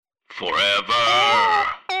Forever.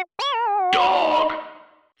 Dog.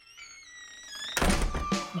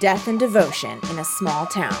 Death and devotion in a small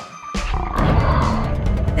town.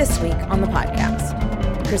 This week on the podcast,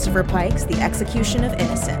 Christopher Pike's The Execution of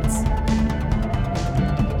Innocence.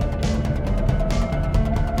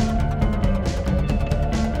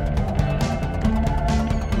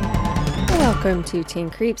 Welcome to Teen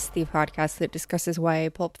Creeps, the podcast that discusses YA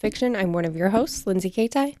pulp fiction. I'm one of your hosts, Lindsay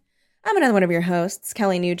Kaitai. I'm another one of your hosts,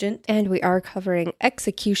 Kelly Nugent. And we are covering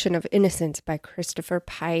Execution of Innocence by Christopher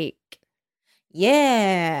Pike.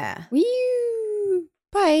 Yeah. Woo!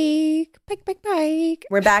 Pike. Pike.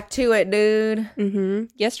 We're back to it, dude. Mm-hmm.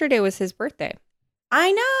 Yesterday was his birthday.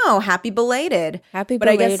 I know. Happy belated. Happy But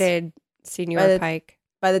I guess belated, Senior Pike.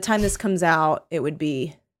 By the time this comes out, it would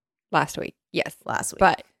be Last week. Yes. last week.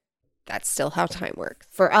 But that's still how time works.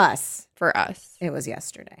 for us, It was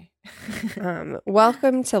yesterday.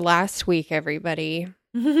 Welcome to last week, everybody.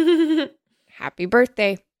 Happy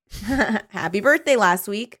birthday. Happy birthday last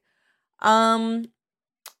week. So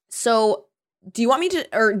do you want me to,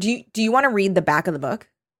 or do you want to read the back of the book?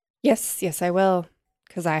 Yes, I will.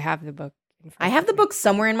 Because I have the book. I have the book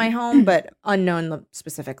somewhere in my home, but unknown the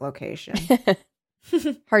specific location.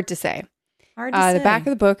 Hard to say. Hard to say. The back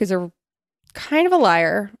of the book is a kind of a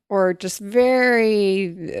liar, or just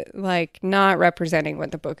very not representing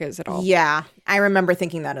what the book is at all. Yeah, I remember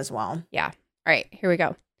thinking that as well. Yeah. All right, here we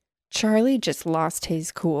go. Charlie just lost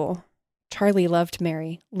his cool. Charlie loved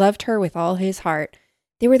Mary, loved her with all his heart.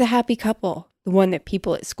 They were the happy couple, the one that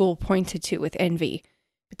people at school pointed to with envy.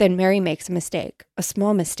 But then Mary makes a mistake, a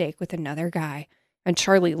small mistake with another guy, and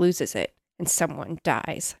Charlie loses it, and someone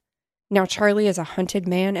dies. Now Charlie is a hunted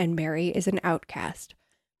man, and Mary is an outcast.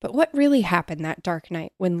 But what really happened that dark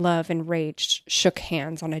night when love and rage shook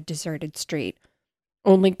hands on a deserted street?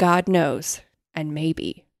 Only God knows, and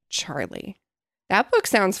maybe Charlie. That book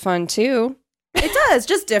sounds fun, too. It does,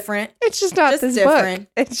 just different. It's just not Just this different. book.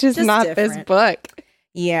 It's just not this different. book.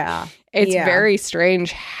 Yeah. It's Yeah. very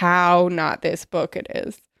strange how not this book it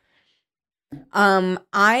is. I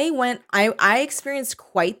experienced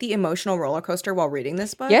quite the emotional roller coaster while reading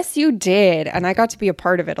this book. Yes, you did. And I got to be a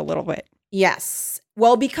part of it a little bit. Yes.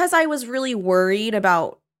 Well, because I was really worried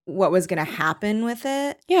about what was going to happen with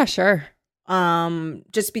it. Yeah, sure.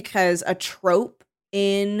 Just because a trope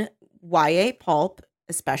in YA pulp,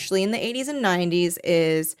 especially in the 80s and 90s,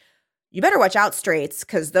 is you better watch out, straights,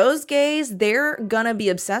 because those gays, they're gonna be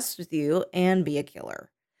obsessed with you and be a killer.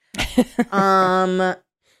 And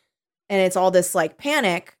it's all this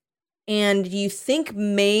panic, and you think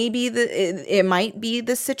maybe it might be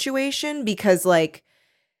the situation because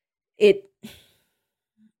it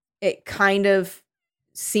kind of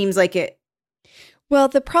seems like it. Well,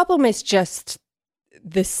 the problem is just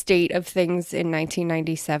the state of things in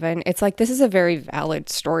 1997. It's this is a very valid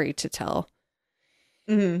story to tell.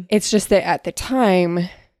 Mm-hmm. It's just that at the time,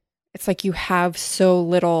 it's you have so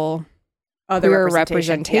little Other queer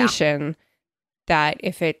representation. representation that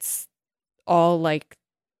if it's all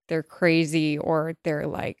they're crazy or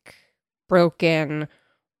they're broken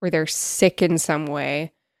or they're sick in some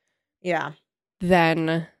way, Yeah.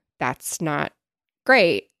 then that's not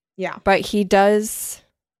great. Yeah. But he does,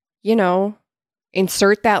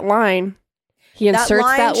 insert that line. He inserts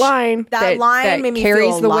that line. That line made me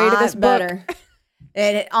carries feel the a weight of lot this better. book.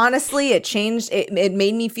 And honestly, it changed. It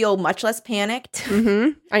made me feel much less panicked.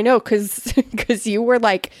 Mm-hmm. I know, because you were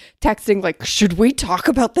texting should we talk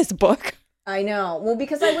about this book? I know. Well,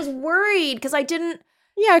 because I was worried because I didn't.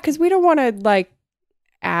 Yeah, because we don't want to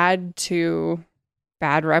add to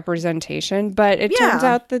bad representation, but it turns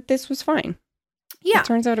out that this was fine. Yeah, it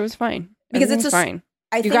turns out it was fine because Everything's fine.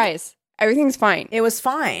 You guys, everything's fine. It was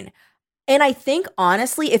fine. And I think,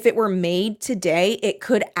 honestly, if it were made today, it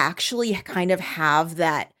could actually kind of have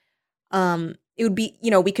that, it would be,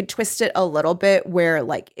 we could twist it a little bit where,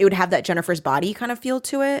 it would have that Jennifer's Body kind of feel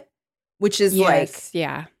to it, which is, really,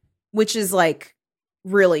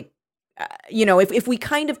 if we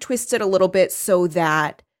kind of twist it a little bit so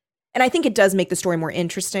that, and I think it does make the story more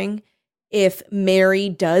interesting, if Mary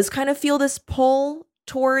does kind of feel this pull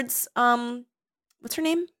towards, what's her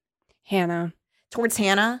name? Hannah. Towards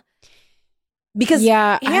Hannah. Because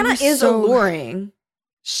Hannah is alluring.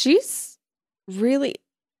 She's really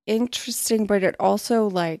interesting, but it also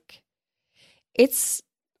it's,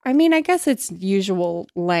 I guess it's usual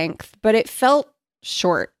length, but it felt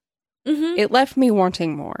short. Mm-hmm. It left me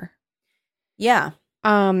wanting more. Yeah.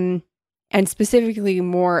 And specifically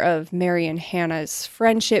more of Mary and Hannah's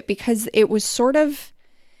friendship, because it was sort of,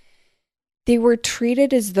 they were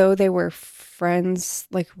treated as though they were friends,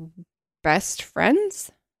 best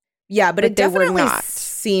friends. Yeah, but it they were definitely not.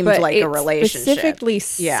 seemed But like it a relationship. specifically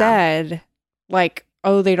Yeah. said, like,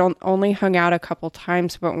 oh, they don't only hung out a couple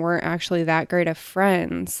times, but weren't actually that great of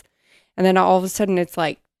friends. And then all of a sudden, it's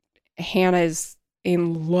like Hannah's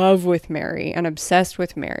in love with Mary and obsessed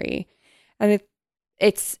with Mary, and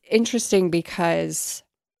it's interesting because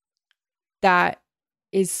that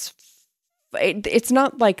is, it's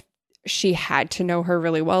not like she had to know her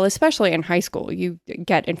really well, especially in high school. You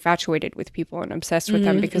get infatuated with people and obsessed with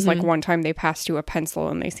them because like one time they passed you a pencil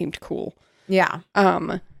and they seemed cool. Yeah.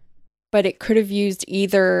 But it could have used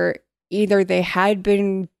either they had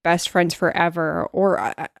been best friends forever,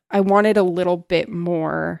 or I wanted a little bit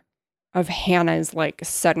more of Hannah's like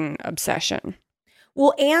sudden obsession.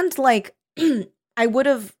 Well, and like I would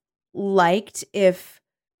have liked if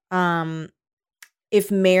Mary,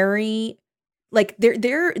 like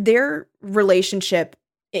their relationship,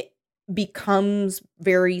 it becomes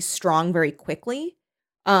very strong very quickly.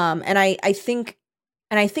 And I think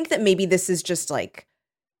that maybe this is just like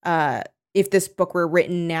if this book were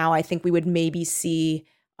written now, I think we would maybe see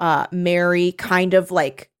Mary kind of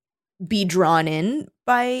like be drawn in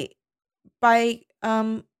by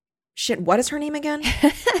shit, what is her name again?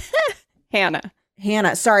 Hannah.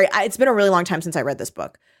 Sorry, it's been a really long time since I read this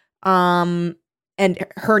book. And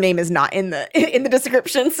her name is not in the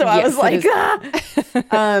description, so I was like,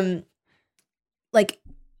 like,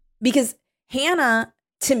 because Hannah,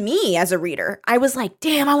 to me as a reader, I was like,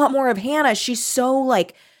 damn, I want more of Hannah. She's so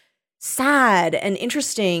like sad and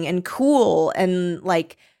interesting and cool and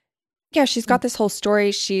like, yeah, she's got this whole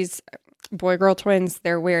story. She's boy-girl twins.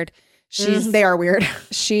 They're weird. They are weird.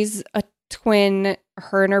 She's a twin.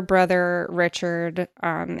 Her and her brother Richard,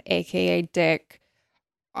 aka Dick,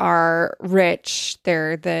 are rich.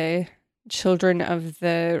 They're the children of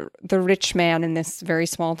the rich man in this very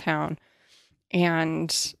small town,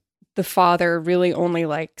 and the father really only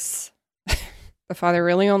likes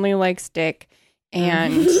Dick,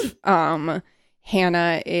 and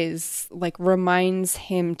Hannah is like reminds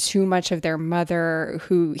him too much of their mother,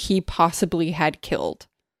 who he possibly had killed.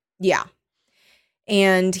 Yeah.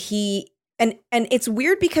 And and it's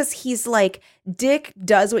weird because he's like, Dick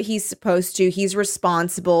does what he's supposed to. He's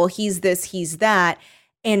responsible. He's this, he's that.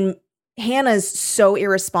 And Hannah's so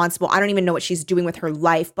irresponsible. I don't even know what she's doing with her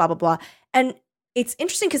life, blah, blah, blah. And it's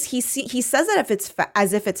interesting because he says that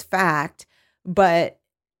as if it's fact, but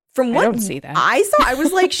from what I don't see that. I saw, I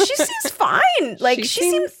was like, she seems fine. Like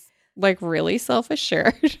she seems like really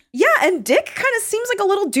self-assured. Yeah, and Dick kind of seems like a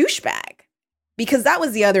little douchebag. Because that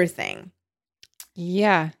was the other thing.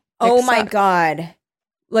 Yeah. Oh my God.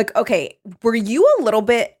 Like, okay, were you a little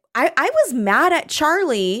bit, I was mad at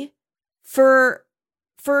Charlie for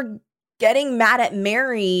getting mad at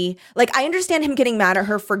Mary. Like, I understand him getting mad at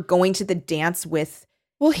her for going to the dance with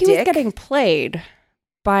he Dick. was getting played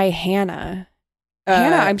by Hannah.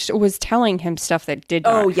 Hannah was telling him stuff that did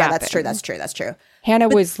not happen. That's true. Hannah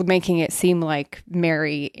was making it seem like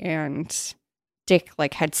Mary and Dick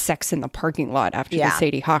like had sex in the parking lot after the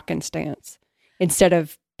Sadie Hawkins dance, instead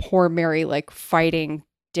of poor Mary like fighting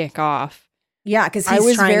Dick off. Yeah, because I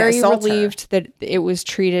was very relieved that it was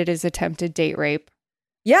treated as attempted date rape.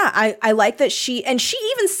 Yeah, I like that she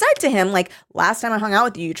even said to him, like, last time I hung out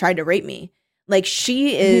with you, you tried to rape me. Like,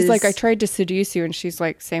 he's like, I tried to seduce you, and she's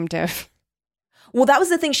like, same diff. Well, that was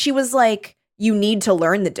the thing. She was like, you need to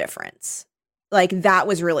learn the difference. Like, that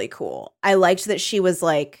was really cool. I liked that she was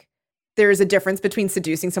like, there's a difference between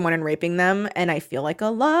seducing someone and raping them. And I feel like a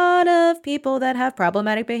lot of people that have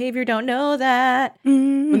problematic behavior don't know that.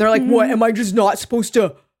 Mm-hmm. And they're like, what? Am I just not supposed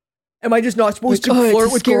to flirt with it's a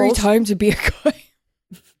girls? Scary time to be a guy.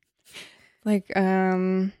 Like,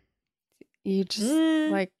 you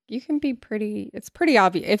just, like, you can be it's pretty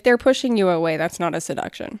obvious. If they're pushing you away, that's not a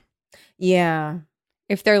seduction. Yeah.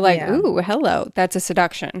 If they're like, ooh, hello, that's a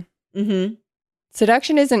seduction. Mm-hmm.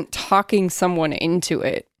 Seduction isn't talking someone into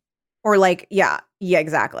it. Or like, yeah,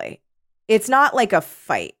 exactly. It's not like a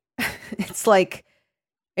fight. It's like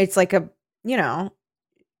a, you know,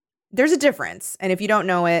 there's a difference. And if you don't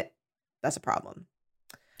know it, that's a problem.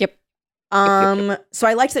 Yep. So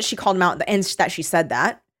I liked that she called him out and that she said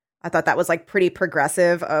that. I thought that was like pretty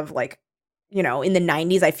progressive of like, you know, in the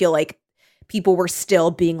 90s, I feel like people were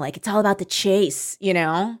still being like, it's all about the chase, you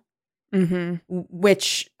know? Mm-hmm.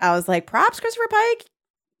 Which I was like, props, Christopher Pike.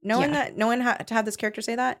 Knowing how to have this character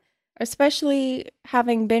say that. Especially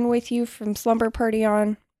having been with you from Slumber Party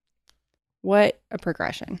on. What a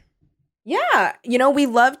progression. Yeah. You know, we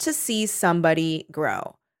love to see somebody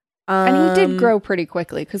grow. And he did grow pretty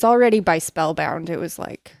quickly because already by Spellbound, it was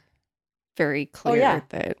like very clear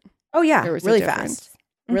that there was really a difference.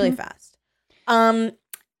 Really fast.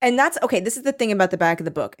 And that's okay. This is the thing about the back of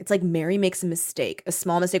the book. It's like Mary makes a mistake, a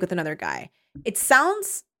small mistake with another guy. It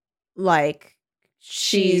sounds like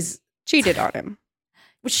she's cheated on him.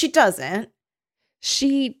 Which she doesn't.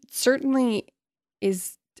 She certainly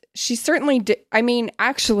is. She certainly did. I mean,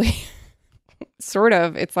 actually, sort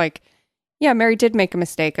of. It's like, yeah, Mary did make a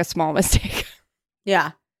mistake, a small mistake.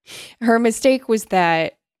 Yeah. Her mistake was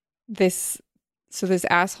that this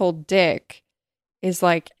asshole Dick is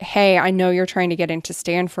like, hey, I know you're trying to get into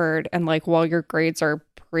Stanford, and like, while your grades are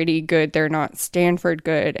pretty good, they're not Stanford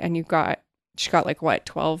good, and she got like what,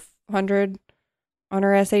 1,200 on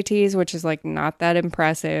her SATs, which is like not that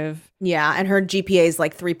impressive. Yeah, and her GPA is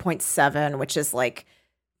like 3.7, which is like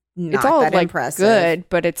not it's all that like impressive. Good,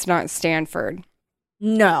 but it's not Stanford.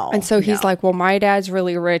 No. And so he's like, well, my dad's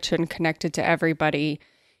really rich and connected to everybody.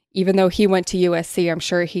 Even though he went to USC, I'm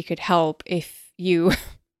sure he could help if you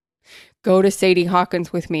go to Sadie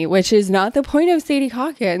Hawkins with me, which is not the point of Sadie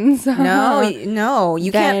Hawkins. No,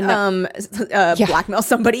 you can't blackmail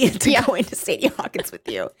somebody into going to Sadie Hawkins with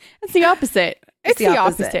you. It's the opposite. It's the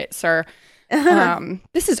opposite, sir.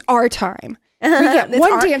 This is our time. We get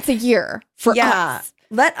one dance a year for us.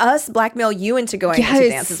 Let us blackmail you into going to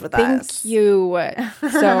dances with us. Thank you.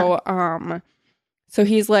 So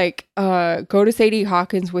he's like, go to Sadie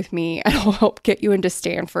Hawkins with me and I'll help get you into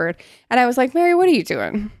Stanford. And I was like, Mary, what are you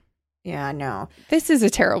doing? Yeah, no. This is a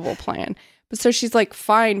terrible plan. But so she's like,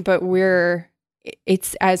 fine, but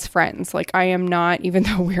it's as friends. Like, I am not, even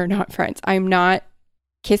though we're not friends, I'm not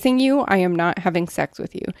kissing you. I am not having sex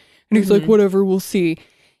with you. And he's like, whatever, we'll see.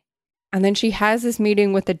 And then she has this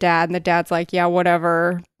meeting with the dad, and the dad's like, yeah,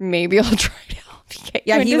 whatever. Maybe I'll try to help you get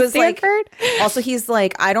you into he was Stanford. Also, he's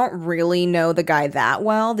like, I don't really know the guy that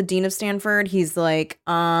well, the dean of Stanford. He's like,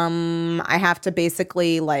 I have to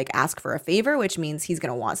basically like ask for a favor, which means he's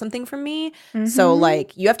going to want something from me. So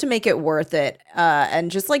like, you have to make it worth it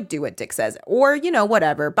and just like do what Dick says, or,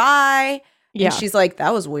 whatever. Bye. Yeah. And she's like,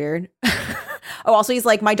 that was weird. Oh, also, he's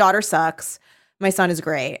like, my daughter sucks. My son is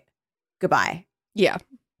great. Goodbye. Yeah.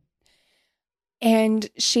 And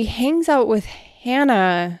she hangs out with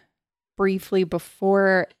Hannah briefly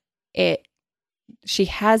before she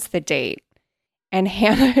has the date. And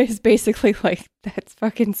Hannah is basically like, that's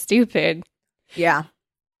fucking stupid. Yeah.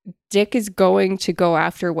 Dick is going to go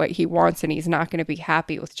after what he wants, and he's not going to be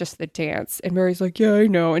happy with just the dance. And Mary's like, yeah, I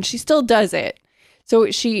know. And she still does it. So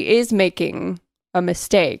she is making a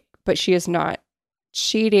mistake, but she is not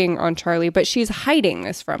cheating on Charlie, but she's hiding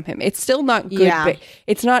this from him. It's still not good. Yeah.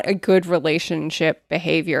 It's not a good relationship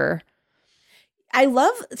behavior.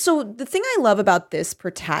 So the thing I love about this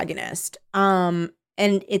protagonist, and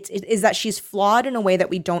it is that she's flawed in a way that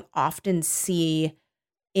we don't often see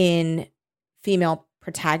in female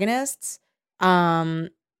protagonists. And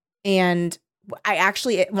I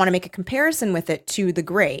actually want to make a comparison with it to The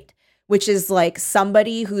Great, which is like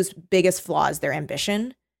somebody whose biggest flaw is their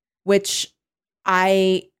ambition, which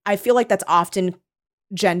I feel like that's often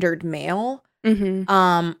gendered male.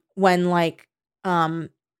 When like,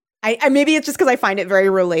 I maybe it's just because I find it very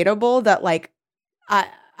relatable that like,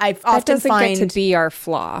 I've often get to be our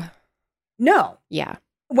flaw. No. Yeah.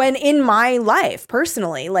 When in my life,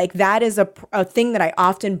 personally, like that is a thing that I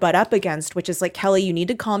often butt up against, which is like, Kelly, you need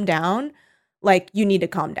to calm down. Like, you need to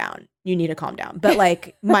calm down. You need to calm down. But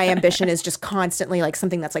like, my ambition is just constantly like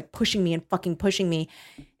something that's like pushing me and fucking pushing me.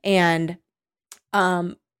 And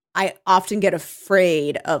I often get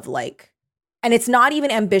afraid of like, and it's not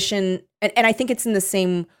even ambition. And I think it's in the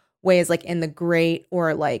same way as like in The Great,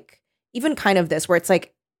 or like even kind of this, where it's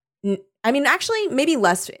like, I mean, actually maybe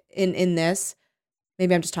less in this.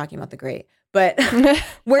 Maybe I'm just talking about The Great, but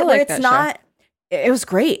where it's not, it was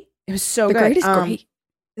great. It was so good. The Great is great.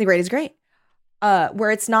 The Great is great.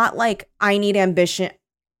 Where it's not like I need ambition.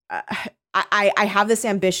 I have this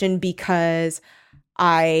ambition because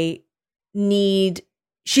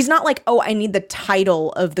she's not like, oh, I need the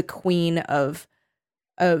title of the queen of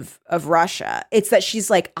Russia. It's that she's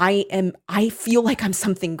like, I feel like I'm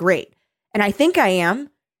something great. And I think I am.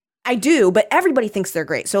 I do, but everybody thinks they're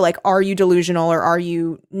great. So like, are you delusional or are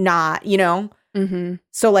you not,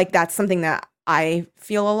 So like, that's something that I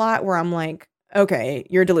feel a lot, where I'm like, okay,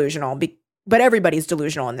 you're delusional, but everybody's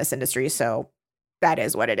delusional in this industry. So that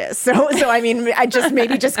is what it is. So I mean, I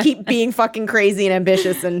just keep being fucking crazy and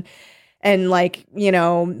ambitious and like,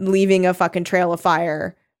 leaving a fucking trail of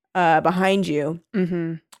fire behind you.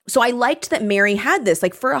 So I liked that Mary had this,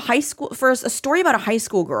 like, for a story about a high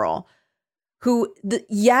school girl who,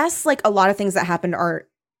 yes, like a lot of things that happened are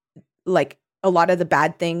like, a lot of the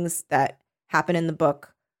bad things that happen in the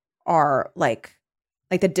book are like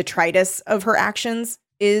the detritus of her actions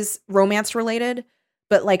is romance related.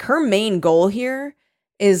 But like, her main goal here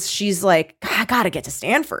is she's like, I gotta get to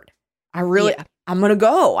Stanford. I'm gonna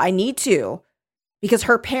go. I need to. Because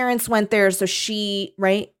her parents went there, so she,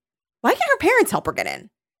 right? Why can't her parents help her get in?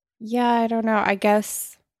 Yeah, I don't know. I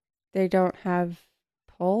guess they don't have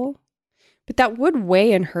pull. But that would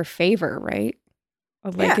weigh in her favor, right?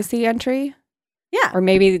 A legacy entry? Yeah. Or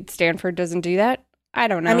maybe Stanford doesn't do that. I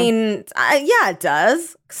don't know. I mean, yeah, it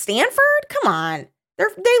does. Stanford? Come on. They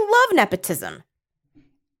love nepotism.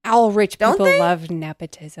 all rich Don't people they? love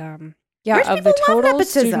nepotism. Yeah, Rich of the people love total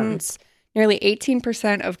nepotism. students, nearly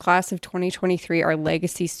 18% of class of 2023 are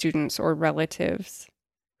legacy students or relatives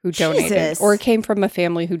who donated Jesus. or came from a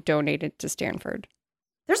family who donated to Stanford.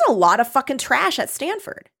 There's a lot of fucking trash at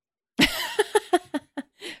Stanford.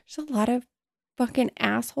 There's a lot of fucking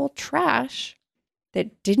asshole trash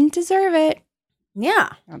that didn't deserve it. Yeah.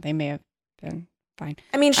 Oh, they may have been fine.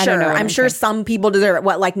 I mean, I don't know sure. what I'm I'm sure saying. some people deserve it.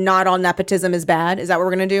 What, like not all nepotism is bad? Is that what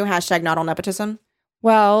we're going to do? Hashtag not all nepotism?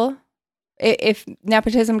 Well, if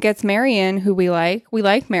nepotism gets Mary in, who we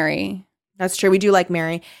like Mary. That's true. We do like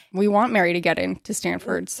Mary. We want Mary to get into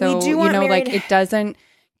Stanford. So, do want Mary like to- it doesn't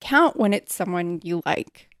count when it's someone you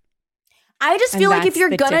like. I just And feel like if that's you're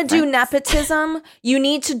the gonna do difference. nepotism, you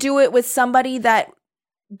need to do it with somebody that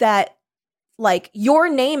like your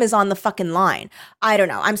name is on the fucking line. I don't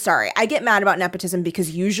know. I'm sorry. I get mad about nepotism because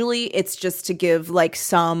usually it's just to give like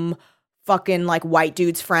some fucking like white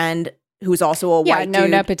dude's friend who's also a Yeah, white no,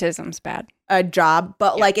 dude nepotism's bad. a job.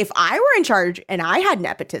 But Yeah. like if I were in charge and I had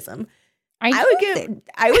nepotism, I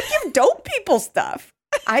would give dope people stuff.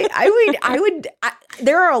 I would.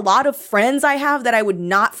 There are a lot of friends I have that I would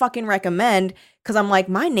not fucking recommend because I'm like,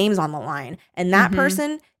 my name's on the line, and that Mhm.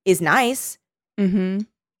 person is nice. Mm-hmm.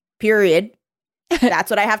 Period. That's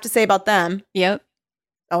what I have to say about them. Yep.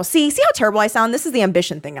 Oh, see how terrible I sound. This is the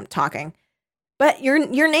ambition thing I'm talking. But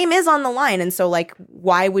your name is on the line, and so like,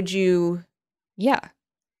 why would you? Yeah.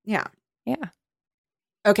 Yeah. Yeah.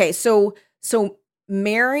 Okay. So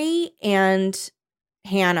Mary and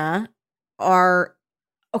Hannah are.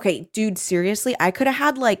 Okay, dude, seriously, I could have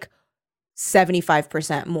had like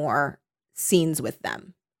 75% more scenes with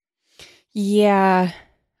them. Yeah.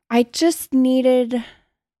 I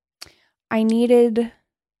needed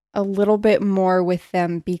a little bit more with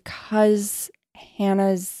them because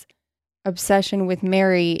Hannah's obsession with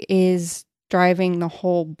Mary is driving the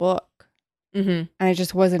whole book. Mm-hmm. And I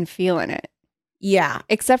just wasn't feeling it. Yeah.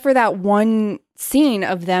 Except for that one scene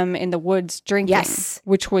of them in the woods drinking. Yes.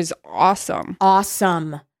 Which was awesome.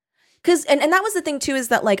 Awesome. Because, and that was the thing too, is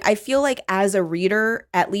that like, I feel like as a reader,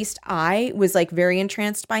 at least I was like very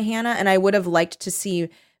entranced by Hannah, and I would have liked to see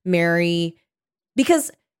Mary, because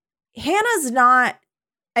Hannah's not,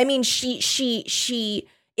 I mean, she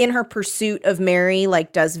in her pursuit of Mary,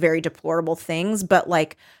 like does very deplorable things, but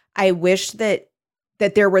like, I wish that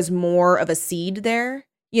there was more of a seed there,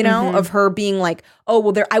 you know, Mhm. of her being like, oh,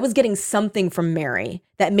 well, I was getting something from Mary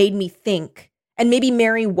that made me think, and maybe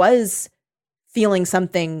Mary was feeling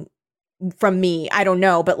something from me. I don't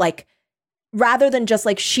know. But like, rather than just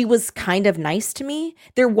like, she was kind of nice to me.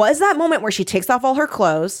 There was that moment where she takes off all her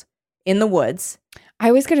clothes in the woods.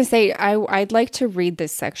 I was going to say, I'd like to read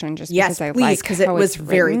this section just Yes, because I please. like Because it how was it's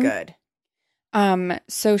very written. good.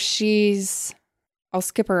 So I'll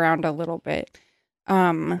skip around a little bit.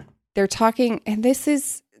 They're talking, and this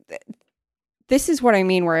is what I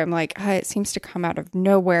mean, where I'm like, it seems to come out of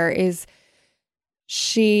nowhere, is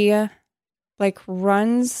she like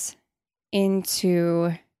runs into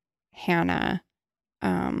Hannah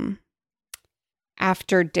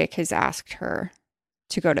after Dick has asked her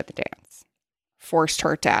to go to the dance, forced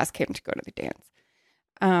her to ask him to go to the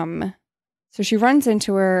dance. So she runs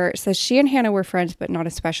into her, says she and Hannah were friends, but not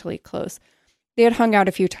especially close. They had hung out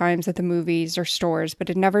a few times at the movies or stores, but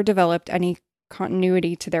had never developed any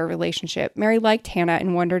continuity to their relationship. Mary liked Hannah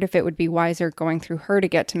and wondered if it would be wiser going through her to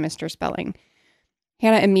get to Mr. Spelling.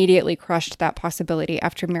 Hannah immediately crushed that possibility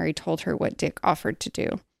after Mary told her what Dick offered to do.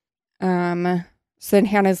 So then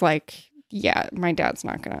Hannah's like, yeah, my dad's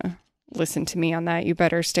not going to listen to me on that. You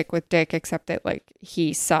better stick with Dick, except that like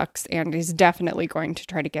he sucks and is definitely going to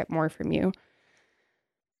try to get more from you.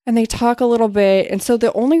 And they talk a little bit. And so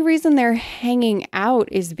the only reason they're hanging out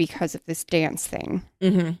is because of this dance thing.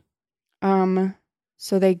 Mm-hmm.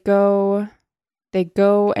 So they go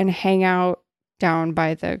and hang out down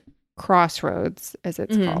by the crossroads, as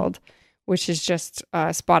it's Mhm. called, which is just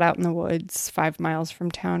a spot out in the woods 5 miles from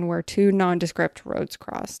town where two nondescript roads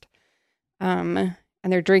crossed. And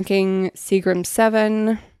they're drinking Seagram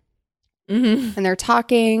 7, Mm-hmm. and they're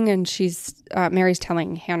talking, and Mary's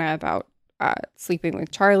telling Hannah about sleeping with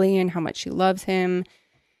Charlie and how much she loves him.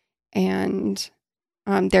 And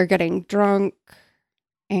they're getting drunk,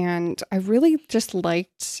 And I really just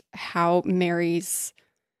liked how Mary's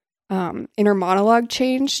inner monologue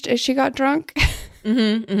changed as she got drunk.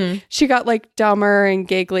 She got like dumber and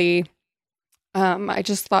giggly. I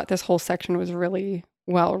just thought this whole section was really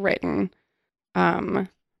well written. And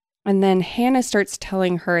then Hannah starts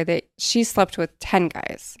telling her that she slept with 10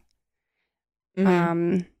 guys.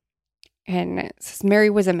 And it says Mary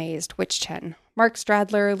was amazed. Which 10? Mark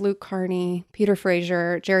Stradler, Luke Carney, Peter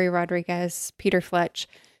Fraser, Jerry Rodriguez, Peter Fletch.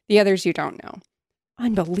 The others you don't know.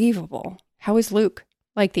 Unbelievable. How is Luke?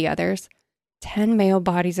 Like the others. 10 male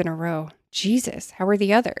bodies in a row. Jesus, how are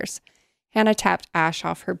the others? Hannah tapped ash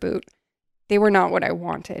off her boot. They were not what I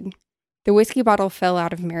wanted. The whiskey bottle fell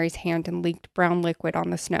out of Mary's hand and leaked brown liquid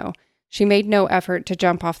on the snow. She made no effort to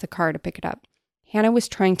jump off the car to pick it up. Hannah was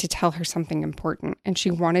trying to tell her something important, and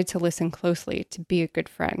she wanted to listen closely to be a good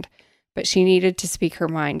friend, but she needed to speak her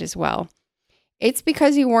mind as well. It's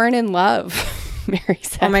because you weren't in love, Mary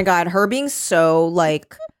said. Oh my God, her being so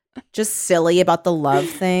like just silly about the love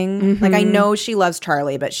thing. Like, I know she loves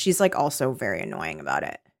Charlie, but she's like also very annoying about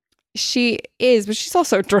it. She is, but she's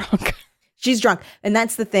also drunk. She's drunk. And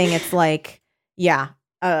that's the thing. It's like, yeah,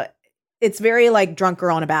 it's very like drunk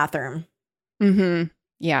girl in a bathroom.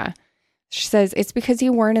 Yeah. She says, it's because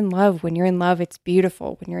you weren't in love. When you're in love, it's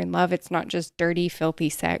beautiful. When you're in love, it's not just dirty, filthy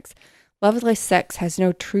sex. Loveless sex has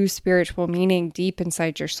no true spiritual meaning deep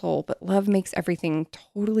inside your soul, but love makes everything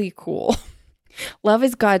totally cool. Love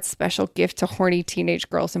is God's special gift to horny teenage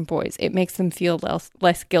girls and boys. It makes them feel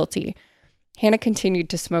less guilty. Hannah continued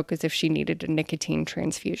to smoke as if she needed a nicotine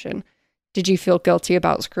transfusion. Did you feel guilty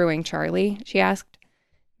about screwing Charlie? She asked.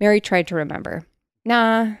 Mary tried to remember.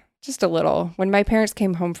 Nah, just a little. When my parents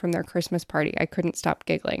came home from their Christmas party, I couldn't stop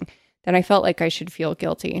giggling. Then I felt like I should feel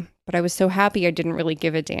guilty. But I was so happy I didn't really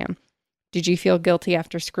give a damn. Did you feel guilty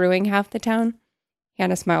after screwing half the town?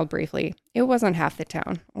 Hannah smiled briefly. It wasn't half the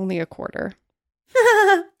town, only a quarter.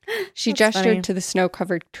 She gestured funny. to the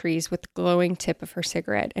snow-covered trees with the glowing tip of her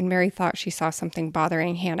cigarette, and Mary thought she saw something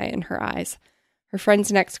bothering Hannah in her eyes. Her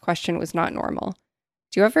friend's next question was not normal.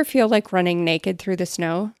 Do you ever feel like running naked through the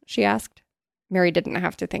snow? She asked. Mary didn't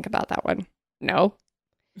have to think about that one. No.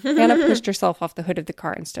 Hannah pushed herself off the hood of the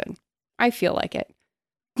car and stood. I feel like it.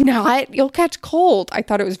 Not. You'll catch cold. I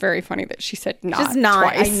thought it was very funny that she said not. Just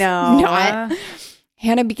not. Twice. I know. Not.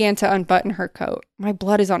 Hannah began to unbutton her coat. My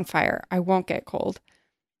blood is on fire. I won't get cold.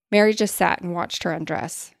 Mary just sat and watched her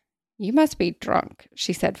undress. You must be drunk,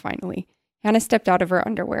 she said finally. Hannah stepped out of her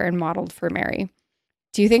underwear and modeled for Mary.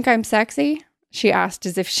 Do you think I'm sexy? She asked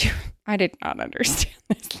as if she... I did not understand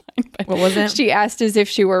this line. But What was it? She asked as if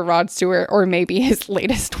she were Rod Stewart or maybe his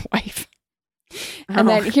latest wife. And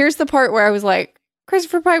then here's the part where I was like,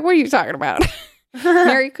 Christopher Pike, what are you talking about?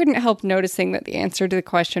 Mary couldn't help noticing that the answer to the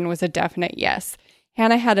question was a definite yes.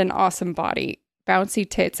 Hannah had an awesome body, bouncy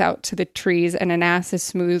tits out to the trees, and an ass as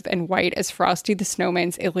smooth and white as Frosty the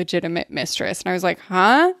Snowman's illegitimate mistress. And I was like,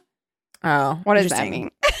 huh? Oh, What does that interesting.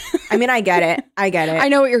 mean? I mean, I get it. I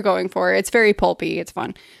know what you're going for. It's very pulpy. It's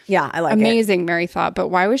fun. Yeah, I like it. Amazing, Mary thought. But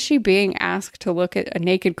why was she being asked to look at a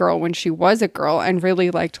naked girl when she was a girl and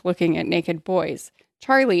really liked looking at naked boys?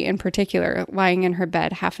 Charlie, in particular, lying in her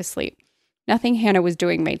bed, half asleep. Nothing Hannah was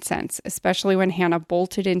doing made sense, especially when Hannah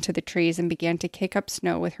bolted into the trees and began to kick up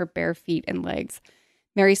snow with her bare feet and legs.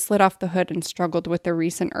 Mary slid off the hood and struggled with the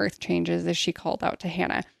recent earth changes as she called out to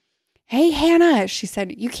Hannah. Hey, Hannah, she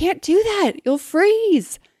said, you can't do that. You'll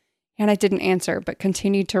freeze. Hannah didn't answer, but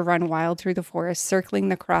continued to run wild through the forest, circling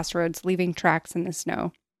the crossroads, leaving tracks in the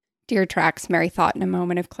snow. Deer tracks, Mary thought in a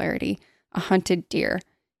moment of clarity. A hunted deer.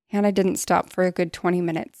 Hannah didn't stop for a good 20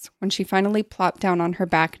 minutes. When she finally plopped down on her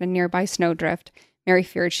back in a nearby snowdrift, Mary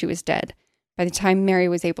feared she was dead. By the time Mary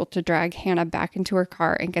was able to drag Hannah back into her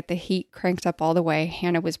car and get the heat cranked up all the way,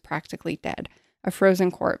 Hannah was practically dead. A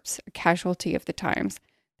frozen corpse, a casualty of the times.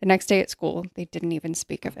 The next day at school, they didn't even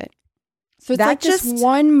speak of it. So it's That like just just-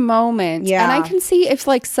 one moment. Yeah. And I can see if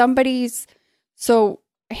like somebody's... So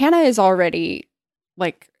Hannah is already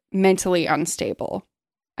like mentally unstable.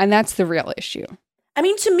 And that's the real issue. I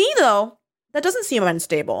mean, to me, though, that doesn't seem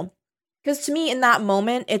unstable. Because to me, in that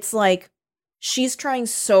moment, it's like she's trying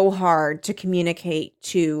so hard to communicate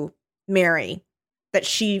to Mary that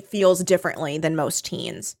she feels differently than most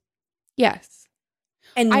teens. Yes.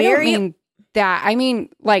 And I don't Mary, mean that. I mean,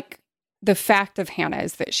 like, the fact of Hannah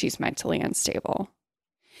is that she's mentally unstable.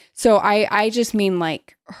 So I just mean,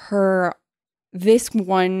 like, this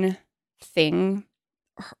one thing,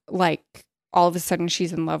 like, all of a sudden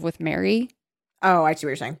she's in love with Mary. oh, I see what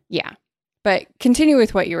you're saying. Yeah. But continue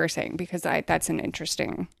with what you were saying, because that's an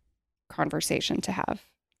interesting conversation to have.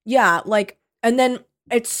 Yeah, like, and then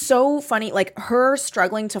it's so funny, like her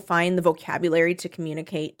struggling to find the vocabulary to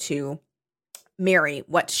communicate to Mary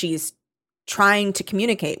what she's trying to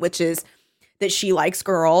communicate, which is that she likes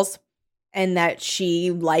girls and that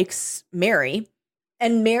she likes Mary.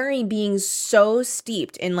 And Mary being so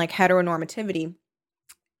steeped in like heteronormativity,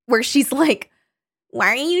 where she's like, why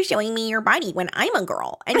are you showing me your body when I'm a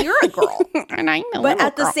girl and you're a girl? And I'm a But little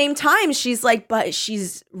at the girl. same time, she's like, but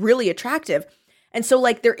she's really attractive. And so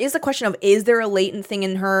like there is a question of, is there a latent thing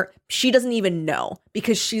in her? She doesn't even know,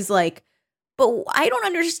 because she's like, but I don't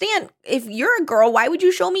understand. If you're a girl, why would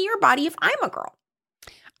you show me your body if I'm a girl?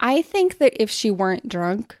 I think that if she weren't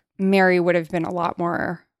drunk, Mary would have been a lot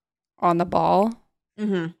more on the ball.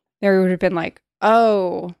 Mm-hmm. Mary would have been like,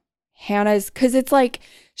 oh, Hannah's, because it's like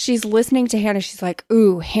she's listening to Hannah. She's like,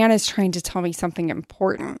 ooh, Hannah's trying to tell me something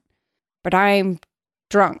important, but I'm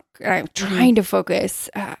drunk and I'm trying to focus.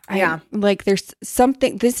 Yeah. Like there's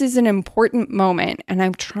something, this is an important moment and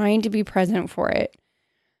I'm trying to be present for it,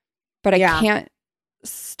 but I can't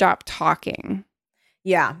stop talking.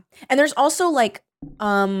 Yeah. And there's also like,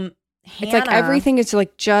 It's like everything is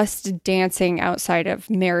like just dancing outside of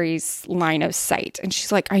Mary's line of sight. And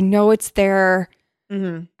she's like, I know it's there.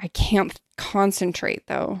 Mm-hmm. I can't concentrate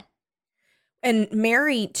though. And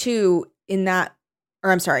Mary too, in that,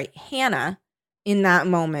 or I'm sorry, Hannah in that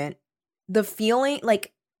moment, the feeling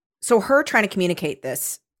like, so her trying to communicate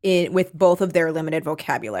this with both of their limited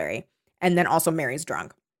vocabulary, and then also Mary's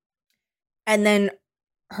drunk. And then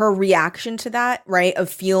her reaction to that, right, of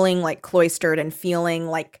feeling like cloistered and feeling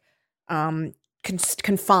like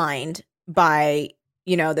confined by,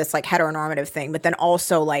 you know, this like heteronormative thing, but then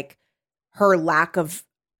also like her lack of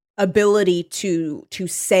ability to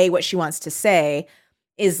say what she wants to say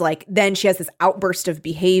is like, then she has this outburst of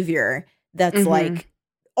behavior that's like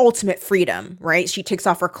ultimate freedom, right? She takes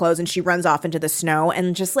off her clothes and she runs off into the snow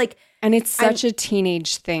and just like, and it's such a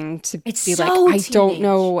teenage thing to be so like, I teenage. don't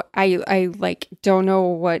know. I like don't know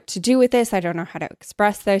what to do with this. I don't know how to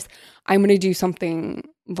express this. I'm going to do something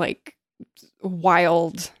like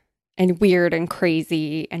wild and weird and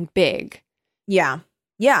crazy and big. Yeah.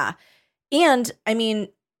 Yeah. And I mean,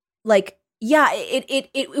 like, yeah,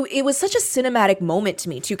 it was such a cinematic moment to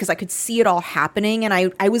me too, because I could see it all happening, and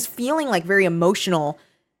I was feeling like very emotional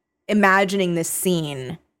imagining this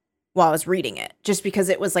scene while I was reading it, just because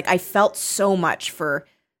it was like I felt so much for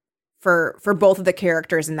both of the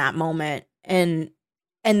characters in that moment, and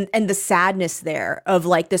the sadness there of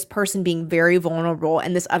like this person being very vulnerable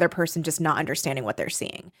and this other person just not understanding what they're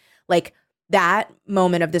seeing. Like that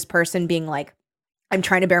moment of this person being like, I'm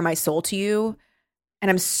trying to bare my soul to you and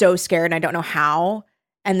I'm so scared and I don't know how.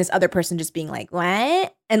 And this other person just being like,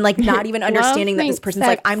 what? And like not even understanding that this person's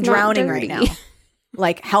like, I'm drowning right now.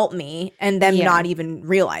 Like, help me. And them not even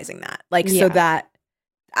realizing that. Like, so that,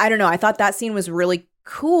 I don't know. I thought that scene was really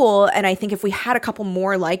cool. And I think if we had a couple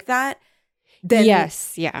more like that, then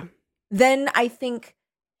then I think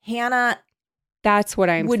Hannah. That's what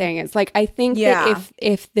I'm saying. It's like, I think that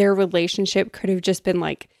if their relationship could have just been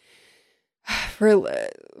like,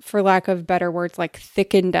 for lack of better words, like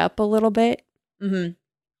thickened up a little bit,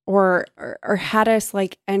 or had us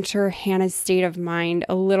like enter Hannah's state of mind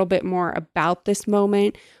a little bit more about this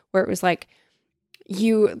moment, where it was like,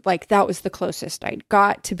 you like, that was the closest I'd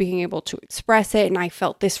got to being able to express it, and I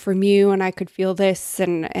felt this from you, and I could feel this,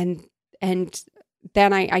 and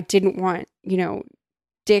then I didn't want, you know,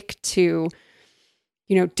 Dick to,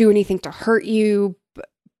 you know, do anything to hurt you.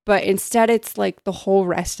 But instead, it's like the whole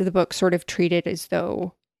rest of the book sort of treated as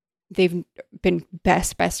though they've been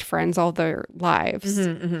best friends all their lives.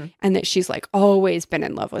 And that she's like always been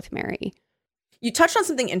in love with Mary. You touched on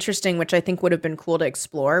something interesting, which I think would have been cool to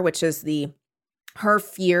explore, which is her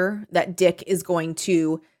fear that Dick is going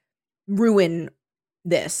to ruin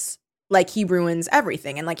this. Like he ruins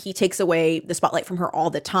everything. And like he takes away the spotlight from her all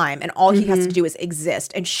the time. And all he has to do is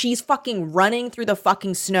exist. And she's fucking running through the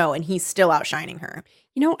fucking snow and he's still outshining her.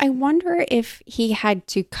 You know, I wonder if he had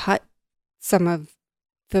to cut some of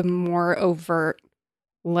the more overt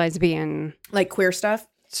lesbian, like queer stuff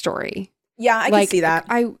story. Yeah, I can see that.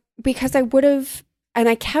 Because I would have, and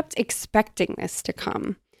I kept expecting this to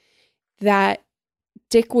come, that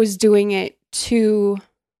Dick was doing it to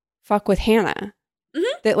fuck with Hannah.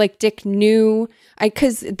 That like Dick knew,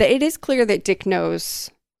 because it is clear that Dick knows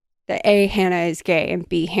that A, Hannah is gay, and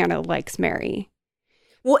B, Hannah likes Mary.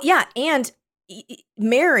 Well, yeah, and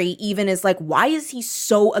Mary even is like, why is he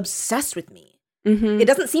so obsessed with me? It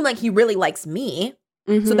doesn't seem like he really likes me.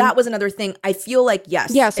 So that was another thing. I feel like,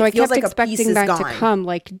 yes. Yeah, so I kept like expecting that to come.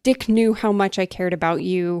 Like, Dick knew how much I cared about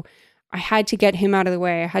you. I had to get him out of the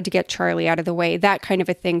way. I had to get Charlie out of the way, that kind of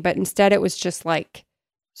a thing. But instead it was just like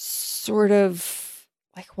sort of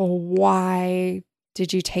like, well, why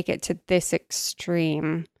did you take it to this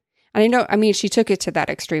extreme? And I know, I mean, she took it to that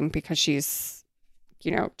extreme because she's,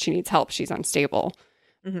 you know, she needs help. She's unstable.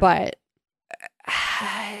 Mhm. But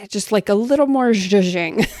just like a little more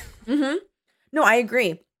zhuzhing. Mm-hmm. No, I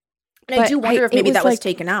agree. And I But do wonder if it maybe was that was like-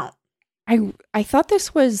 taken out. I thought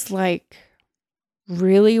this was like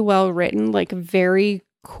really well written, like very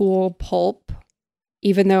cool pulp,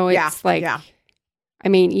 even though it's Yeah. I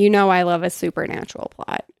mean, you know, I love a supernatural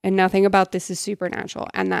plot and nothing about this is supernatural,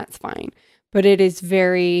 and that's fine. But it's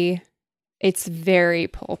very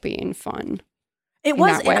pulpy and fun It in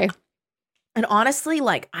was that way. And honestly,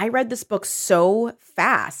 like I read this book so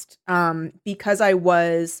fast because I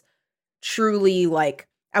was truly like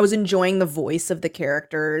I was enjoying the voice of the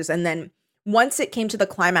characters. And then once it came to the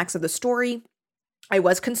climax of the story, I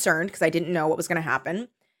was concerned because I didn't know what was going to happen.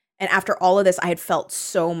 And after all of this, I had felt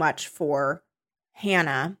so much for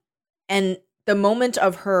Hannah. And the moment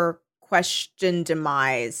of her questioned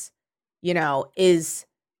demise, you know, is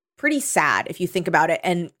pretty sad if you think about it.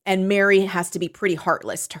 And Mary has to be pretty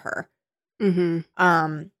heartless to her.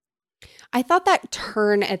 Mm-hmm. I thought that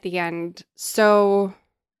turn at the end. So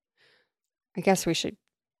I guess we should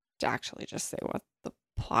actually just say what the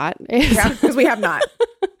plot is. Yeah, because we have not.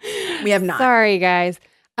 We have not. Sorry, guys.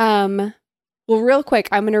 Well, real quick,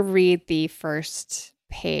 I'm going to read the first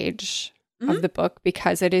page of the book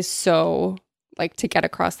because it is so like to get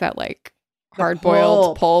across that like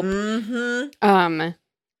hard-boiled pulp. Mm-hmm.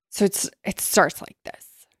 So it starts like this.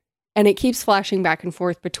 And it keeps flashing back and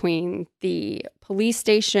forth between the police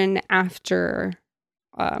station after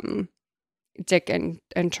Dick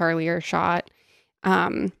and Charlie are shot.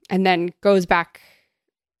 And then goes back.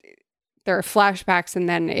 There are flashbacks and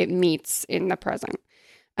then it meets in the present.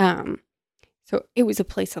 So it was a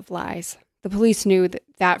place of lies. The police knew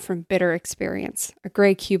that from bitter experience. A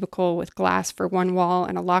gray cubicle with glass for one wall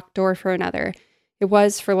and a locked door for another. It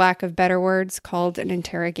was, for lack of better words, called an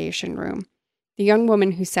interrogation room. The young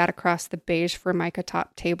woman who sat across the beige formica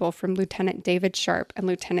top table from Lieutenant David Sharp and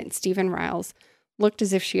Lieutenant Stephen Riles looked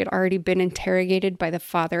as if she had already been interrogated by the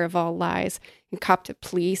father of all lies and copped a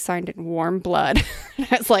plea signed in warm blood.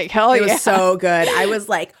 I was like, hell It yeah. was so good. I was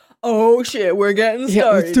like, oh shit, we're getting started.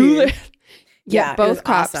 Yeah, let's do here. this. Yeah, it both was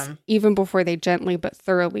cops, awesome. even before they gently but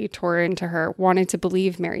thoroughly tore into her, wanted to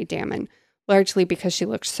believe Mary Damon, largely because she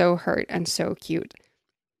looked so hurt and so cute.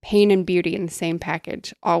 Pain and beauty in the same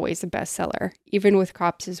package, always a bestseller, even with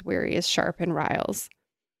cops as weary as Sharp and Riles.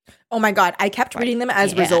 Oh my God. I kept reading them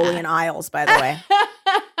as yeah. Rizzoli and Isles, by the way.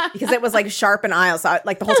 Because it was like Sharp and Isles. So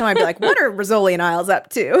like the whole time I'd be like, what are Rizzoli and Isles up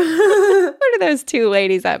to? What are those two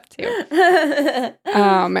ladies up to?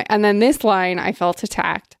 And then this line, I felt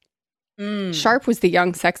attacked. Sharp was the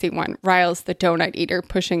young, sexy one. Riles, the donut eater,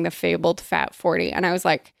 pushing the fabled fat 40. And I was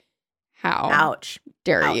like, how Ouch.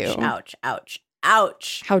 dare Ouch, you? ouch, ouch,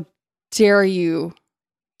 ouch. How dare you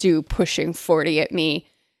do pushing 40 at me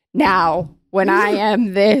now when I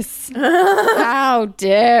am this? How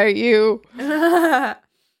dare you? I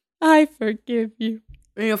forgive you.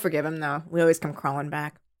 You'll forgive him, though. We always come crawling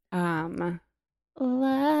back. La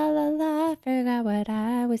la la, forgot what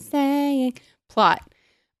I was saying. Plot.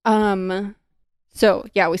 So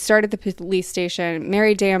yeah, we start at the police station.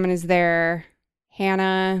 Mary Damon is there.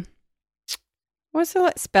 Hannah, what's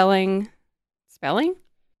the spelling? Spelling?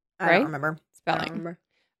 I Right? don't remember. I don't Spelling.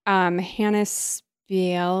 remember. Hannah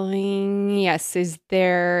Spelling, yes, is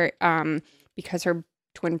there because her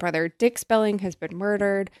twin brother Dick Spelling has been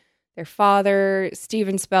murdered. Their father,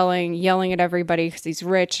 Stephen Spelling, yelling at everybody because he's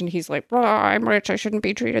rich and he's like, I'm rich, I shouldn't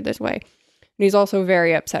be treated this way. And he's also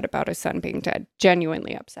very upset about his son being dead,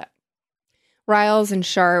 genuinely upset. Riles and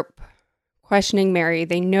Sharp questioning Mary.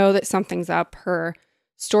 They know that something's up. Her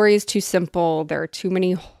story is too simple. There are too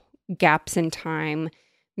many gaps in time.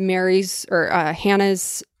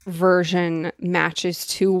 Hannah's version matches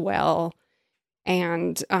too well.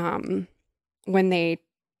 And when they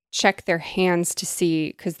check their hands to see,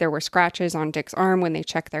 because there were scratches on Dick's arm, when they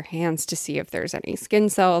check their hands to see if there's any skin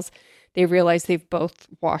cells, they realize they've both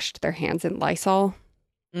washed their hands in Lysol.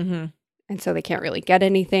 Mm-hmm. And so they can't really get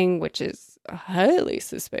anything, which is highly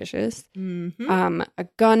suspicious. Mm-hmm. A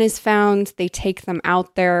gun is found. They take them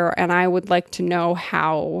out there. And I would like to know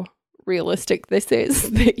how realistic this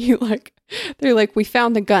is. That they're like, we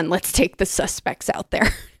found the gun. Let's take the suspects out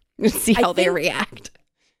there and see how they react.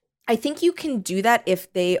 I think you can do that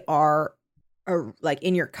if they are like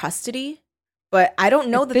in your custody, but I don't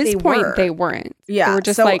know At that this they point, were. they weren't. Yeah, They were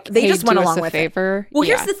just so like, they hey, just went do along us a with it. favor. Well,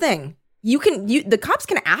 Yeah. here's the thing. The cops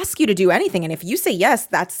can ask you to do anything. And if you say yes,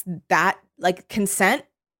 that like consent,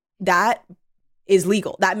 that is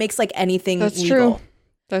legal. That makes like anything That's legal. true.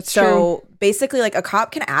 That's true. So basically, like, a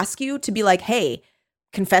cop can ask you to be like, hey,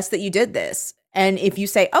 confess that you did this. And if you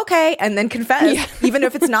say, okay, and then confess, even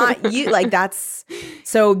if it's not you, like, that's,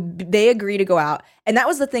 so they agree to go out. And that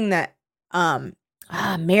was the thing that,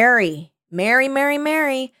 Mary,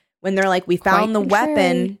 when they're like, we found the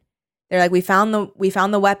weapon. They're like, we found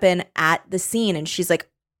the weapon at the scene. And she's like,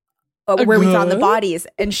 oh, where we found the bodies.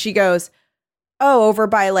 And she goes, oh, over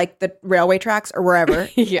by like the railway tracks or wherever.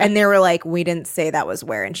 And they were like, we didn't say that was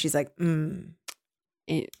where. And she's like,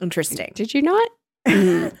 interesting. Did you not?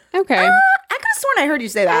 Okay. I could have sworn I heard you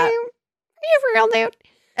say that. You for real, dude?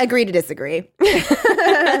 Agree to disagree.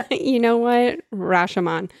 You know what?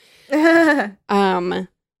 Rashomon.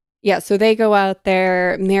 Yeah, so they go out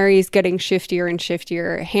there. Mary's getting shiftier and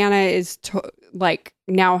shiftier. Hannah is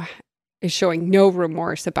now is showing no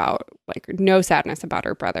remorse about, like, no sadness about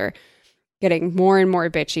her brother, getting more and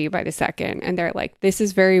more bitchy by the second. And they're like, this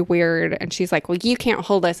is very weird. And she's like, well, you can't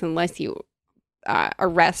hold us unless you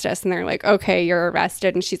arrest us. And they're like, okay, you're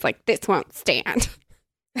arrested. And she's like, this won't stand.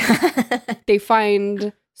 They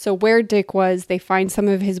find, so where Dick was, they find some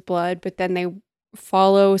of his blood, but then they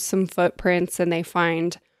follow some footprints and they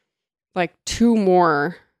find like 2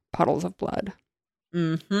 more puddles of blood.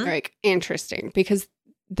 Like, interesting, because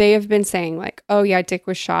they have been saying like, oh yeah, Dick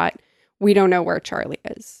was shot. We don't know where Charlie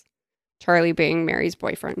is. Charlie being Mary's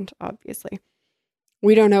boyfriend, obviously.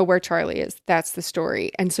 We don't know where Charlie is. That's the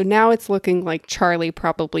story. And so now it's looking like Charlie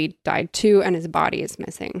probably died too and his body is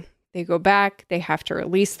missing. They go back. They have to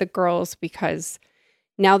release the girls because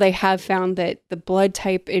now they have found that the blood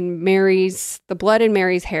in Mary's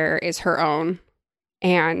hair is her own.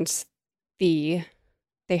 And they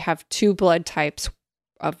have 2 blood types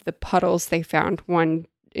of the puddles they found. One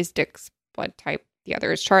is Dick's blood type. The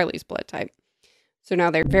other is Charlie's blood type. So now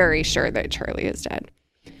they're very sure that Charlie is dead.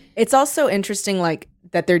 It's also interesting, like,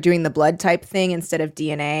 that they're doing the blood type thing instead of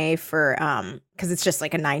DNA for, because it's just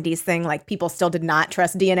like a 90s thing. Like, people still did not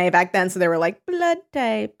trust DNA back then. So they were like, blood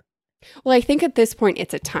type. Well, I think at this point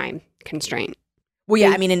it's a time constraint. Well, yeah,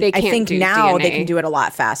 I mean, I think now DNA. they can do it a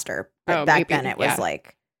lot faster. But back maybe, then it was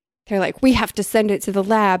like. They're like, we have to send it to the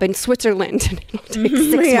lab in Switzerland. And it'll take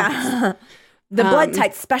 6 months. The blood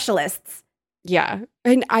type specialists. Yeah.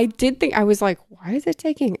 And I did think, I was like, why is it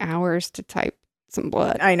taking hours to type some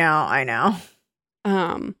blood? I know.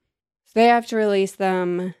 So they have to release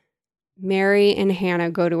them. Mary and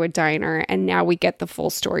Hannah go to a diner, and now we get the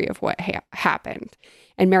full story of what happened.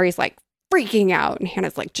 And Mary's like freaking out, and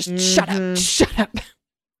Hannah's like, just shut up.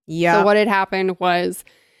 Yeah. So what had happened was,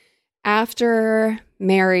 after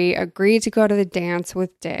Mary agreed to go to the dance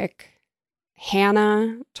with Dick,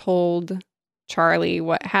 Hannah told Charlie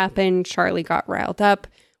what happened. Charlie got riled up,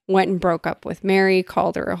 went and broke up with Mary,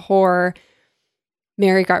 called her a whore.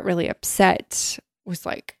 Mary got really upset, was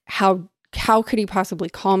like, how could he possibly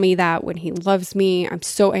call me that when he loves me? I'm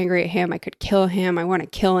so angry at him. I could kill him. I want to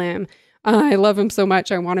kill him. I love him so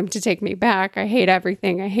much. I want him to take me back. I hate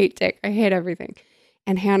everything. I hate Dick. I hate everything.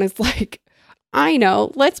 And Hannah's like, I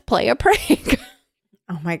know. Let's play a prank.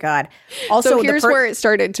 Oh my God. Also, so here's where it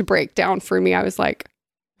started to break down for me. I was like,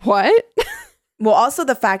 what? Well, also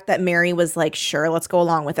the fact that Mary was like, sure, let's go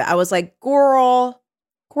along with it. I was like, girl,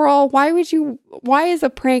 why is a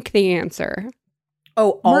prank the answer?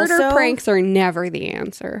 Oh, murder also, pranks are never the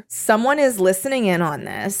answer. Someone is listening in on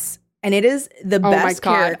this, and it is the best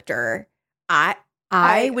character.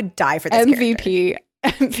 I would die for this MVP.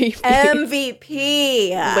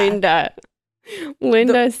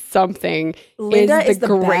 Linda something. Linda is the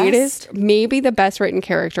greatest, best. Maybe the best written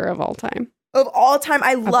character of all time. Of all time.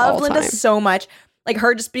 I love Linda so much. Like,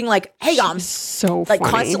 her just being like, hey, She's so like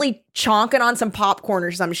funny. constantly chonking on some popcorn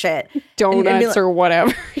or some shit. Donuts like, or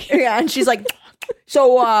whatever. Yeah, and she's like,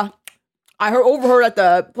 so I overheard at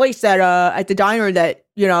the place that at the diner that,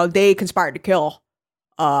 you know, they conspired to kill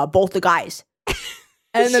both the guys.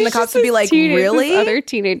 And then the cops would be like, really? This other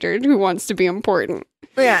teenager who wants to be important.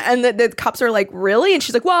 Yeah, and the cops are like, really? And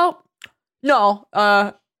she's like, well, no,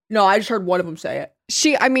 I just heard one of them say it.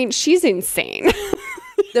 She's insane.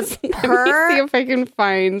 Let me see if I can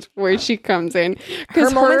find where she comes in. Her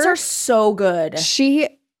moments are so good. She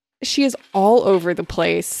is all over the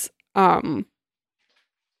place.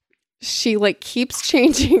 She like keeps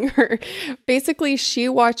changing her. Basically, she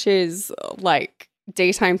watches like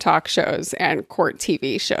daytime talk shows and court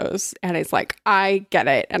TV shows, and it's like, I get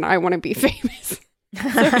it, and I want to be famous.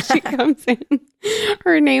 So she comes in.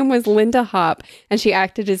 Her name was Linda Hop, and she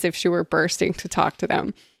acted as if she were bursting to talk to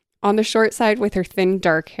them. On the short side, with her thin,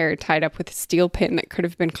 dark hair tied up with a steel pin that could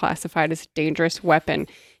have been classified as a dangerous weapon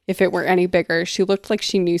if it were any bigger, she looked like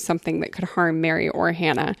she knew something that could harm Mary or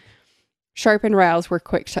Hannah. Sharp and Riles were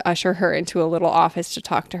quick to usher her into a little office to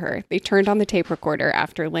talk to her. They turned on the tape recorder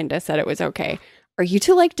after Linda said it was okay. Are you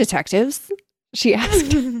two like detectives? She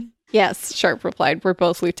asked. Yes, Sharp replied. We're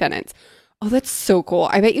both lieutenants. Oh, that's so cool.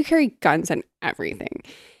 I bet you carry guns and everything.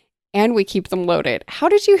 And we keep them loaded. How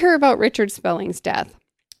did you hear about Richard Spelling's death?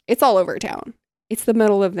 It's all over town. It's the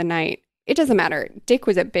middle of the night. It doesn't matter. Dick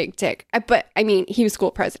was a big dick. But, I mean, he was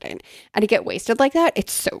school president. And to get wasted like that,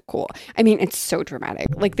 it's so cool. I mean, it's so dramatic.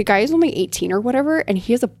 Like, the guy is only 18 or whatever, and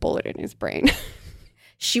he has a bullet in his brain.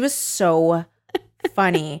 She was so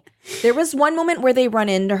funny. There was one moment where they run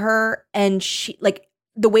into her, and she, like,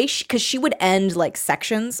 the way she, because she would end, like,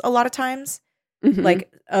 sections a lot of times,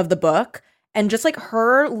 like, of the book. And just, like,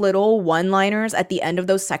 her little one-liners at the end of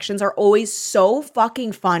those sections are always so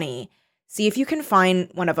fucking funny. See if you can find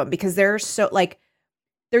one of them, because they're so, like,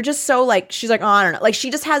 they're just so, like, she's like, oh, I don't know. Like, she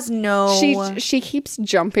just has no... She keeps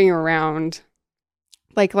jumping around.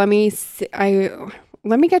 Like, let me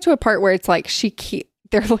get to a part where it's like,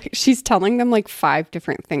 she's telling them, like, 5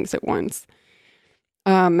 different things at once.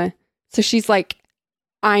 So she's like,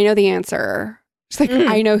 I know the answer. She's like,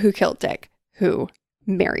 I know who killed Dick. Who?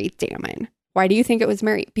 Mary Damon. Why do you think it was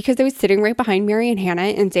Mary? Because I was sitting right behind Mary and Hannah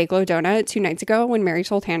in Dayglow Donut 2 nights ago when Mary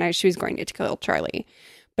told Hannah she was going to kill Charlie.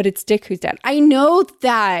 But it's Dick who's dead. I know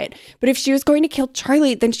that. But if she was going to kill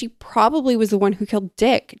Charlie, then she probably was the one who killed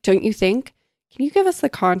Dick, don't you think? Can you give us the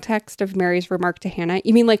context of Mary's remark to Hannah?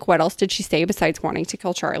 You mean, like, what else did she say besides wanting to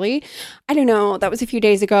kill Charlie? I don't know. That was a few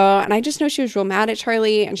days ago. And I just know she was real mad at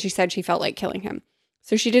Charlie. And she said she felt like killing him.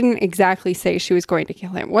 So she didn't exactly say she was going to kill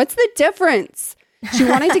him. What's the difference? She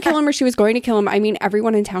wanted to kill him or she was going to kill him. I mean,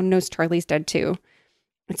 everyone in town knows Charlie's dead too.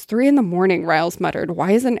 It's 3 a.m, Riles muttered.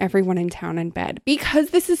 Why isn't everyone in town in bed?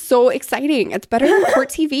 Because this is so exciting. It's better than court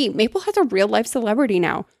TV. Maple has a real life celebrity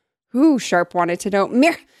now. Who? Sharp wanted to know.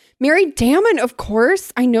 Mary Damon, of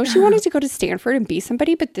course. I know she wanted to go to Stanford and be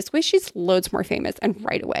somebody, but this way she's loads more famous and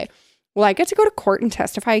right away. Will I get to go to court and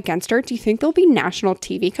testify against her? Do you think there'll be national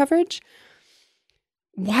TV coverage?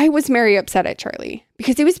 Why was Mary upset at Charlie?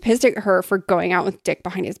 Because he was pissed at her for going out with Dick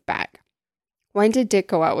behind his back. When did Dick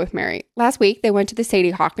go out with Mary? Last week, they went to the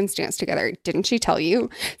Sadie Hawkins dance together. Didn't she tell you?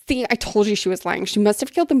 See, I told you she was lying. She must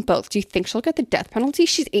have killed them both. Do you think she'll get the death penalty?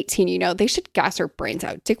 She's 18, you know. They should gas her brains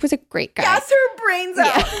out. Dick was a great guy. Gas her brains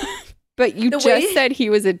out. Yeah. But you said he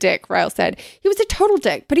was a dick, Riles said. He was a total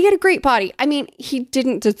dick, but he had a great body. I mean, he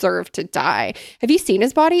didn't deserve to die. Have you seen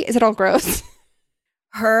his body? Is it all gross?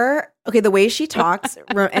 The way she talks,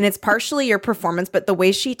 and it's partially your performance, but the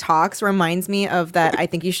way she talks reminds me of that I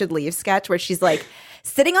Think You Should Leave sketch where she's like,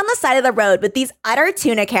 sitting on the side of the road with these utter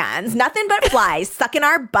tuna cans, nothing but flies sucking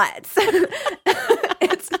our butts. I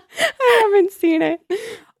haven't seen it.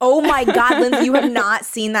 Oh my God, Lindsay, you have not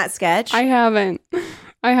seen that sketch? I haven't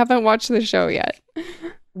watched the show yet.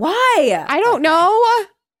 Why? I don't know.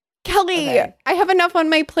 Kelly, okay. I have enough on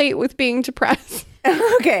my plate with being depressed.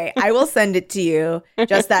 Okay, I will send it to you,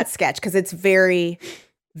 just that sketch, because it's very,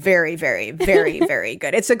 very, very, very, very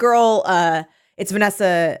good. It's a girl, it's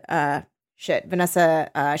Vanessa,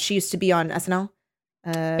 Vanessa, she used to be on SNL.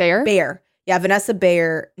 Bayer? Yeah, Vanessa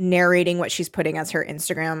Bayer narrating what she's putting as her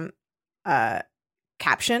Instagram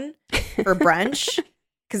caption for brunch.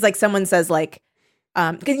 Because, like, someone says, like,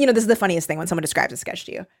 because, you know, this is the funniest thing when someone describes a sketch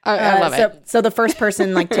to you. I love it. So the first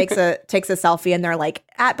person, like, takes a selfie and they're like,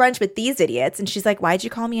 at brunch with these idiots. And she's like, why'd you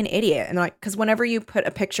call me an idiot? And they're like, because whenever you put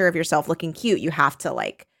a picture of yourself looking cute, you have to,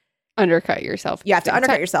 like, undercut yourself. You have to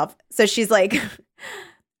undercut yourself. So she's like,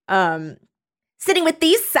 sitting with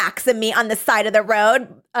these sacks of meat on the side of the road,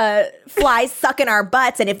 flies sucking our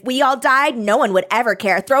butts, and if we all died, no one would ever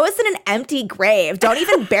care. Throw us in an empty grave. Don't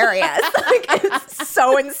even bury us. Like, it's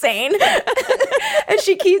so insane. And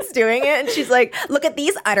she keeps doing it, and she's like, look at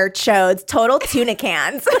these utter chodes, total tuna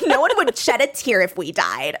cans. No one would shed a tear if we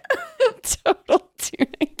died. Total tuna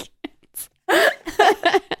cans.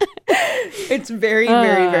 It's very,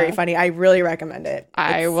 very, very funny. I really recommend it.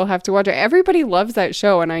 I will have to watch it. Everybody loves that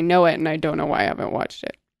show, and I know it, and I don't know why I haven't watched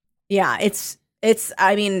it. Yeah, it's.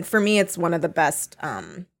 I mean, for me, it's one of the best.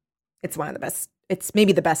 It's one of the best. It's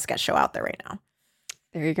maybe the best sketch show out there right now.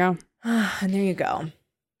 There you go. And there you go.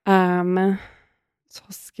 So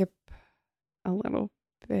I'll skip a little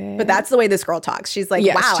bit. But that's the way this girl talks. She's like,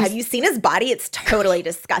 wow, have you seen his body? It's totally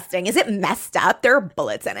disgusting. Is it messed up? There are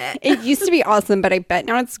bullets in it. It used to be awesome, but I bet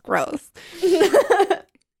now it's gross.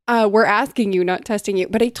 We're asking you, not testing you.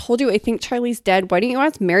 But I told you, I think Charlie's dead. Why didn't you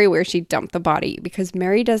ask Mary where she dumped the body? Because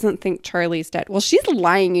Mary doesn't think Charlie's dead. Well, she's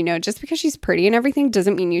lying, you know. Just because she's pretty and everything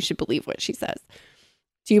doesn't mean you should believe what she says.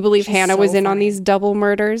 Do you believe She's Hannah so was in on funny. these double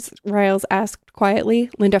murders? Riles asked quietly.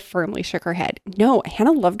 Linda firmly shook her head. No,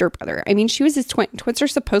 Hannah loved her brother. I mean, she was his twin. Twins are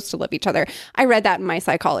supposed to love each other. I read that in my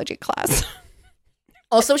psychology class.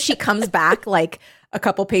 Also, she comes back like a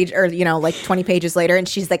couple page or, you know, like 20 pages later, and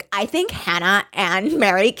she's like, I think Hannah and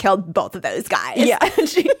Mary killed both of those guys. Yeah. And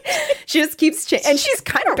she just keeps and she's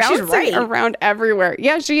kind of she's Bouncing right. around everywhere.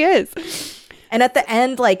 Yeah, she is. And at the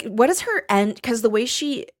end, like, what is her end? Because the way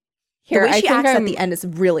she Here, I acts think at the end is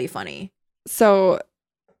really funny. So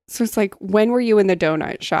it's like, when were you in the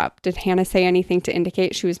donut shop? Did Hannah say anything to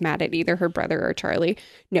indicate she was mad at either her brother or Charlie?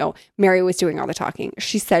 No, Mary was doing all the talking.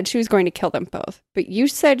 She said she was going to kill them both. But you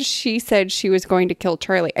said she was going to kill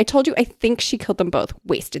Charlie. I told you I think she killed them both.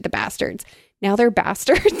 Wasted the bastards. Now they're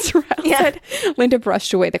bastards. Yeah. Linda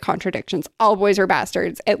brushed away the contradictions. All boys are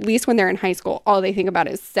bastards. At least when they're in high school, all they think about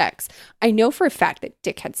is sex. I know for a fact that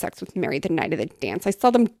Dick had sex with Mary the night of the dance. I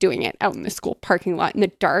saw them doing it out in the school parking lot in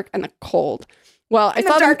the dark and the cold. Well, I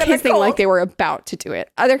saw them kissing like they were about to do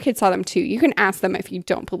it. Other kids saw them too. You can ask them if you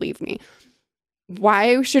don't believe me.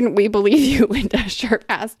 Why shouldn't we believe you? Linda Sharp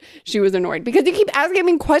asked. She was annoyed because you keep asking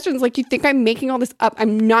me questions like you think I'm making all this up.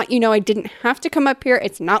 I'm not, I didn't have to come up here.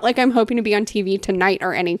 It's not like I'm hoping to be on TV tonight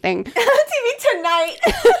or anything. TV tonight.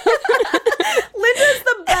 Linda's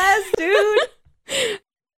the best, dude.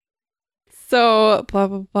 So blah,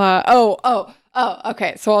 blah, blah. Oh,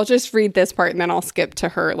 okay. So I'll just read this part and then I'll skip to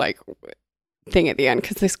her like thing at the end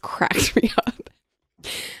because this cracked me up.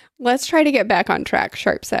 Let's try to get back on track,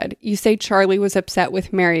 Sharp said. You say Charlie was upset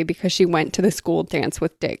with Mary because she went to the school dance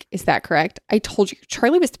with Dick. Is that correct? I told you,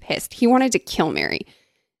 Charlie was pissed. He wanted to kill Mary.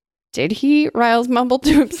 Did he? Riles mumbled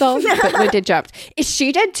to himself, but Linda jumped. Is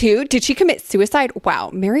she dead too? Did she commit suicide?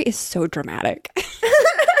 Wow, Mary is so dramatic.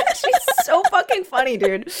 She's so fucking funny,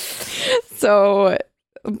 dude. So,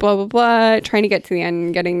 blah, blah, blah. Trying to get to the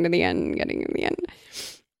end, getting to the end.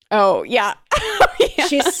 Oh, yeah. Yeah.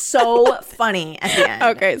 She's so funny at the end.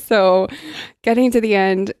 Okay, so getting to the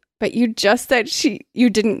end, but you just said you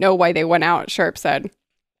didn't know why they went out, Sharp said.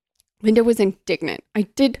 Linda was indignant. I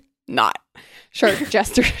did not. Sharp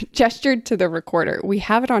gestured to the recorder. We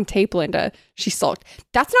have it on tape, Linda. She sulked.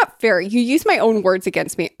 That's not fair. You use my own words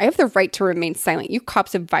against me. I have the right to remain silent. You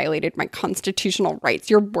cops have violated my constitutional rights.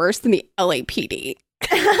 You're worse than the LAPD.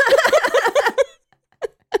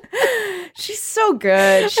 She's so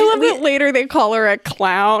good. I love that later they call her a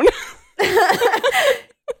clown.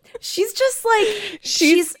 She's just like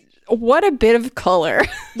She's what a bit of color.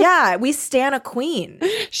 yeah, we stan a queen.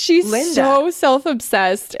 She's Linda. so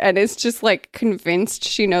self-obsessed and is just like convinced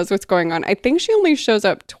she knows what's going on. I think she only shows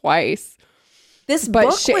up twice. This But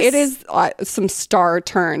book was it is some star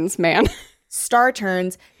turns, man. star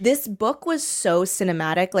turns. This book was so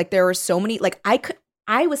cinematic. Like there were so many like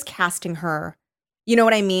I was casting her. You know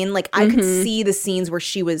what I mean? Like I could see the scenes where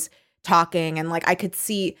she was talking and like I could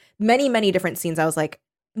see many, many different scenes. I was like,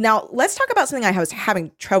 now let's talk about something I was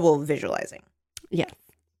having trouble visualizing. Yeah.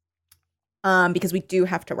 Because we do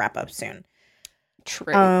have to wrap up soon.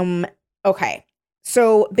 True. Okay.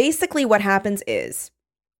 So basically what happens is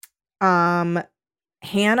Hannah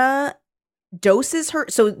doses her.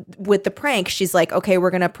 So with the prank, she's like, okay,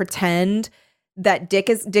 we're going to pretend that Dick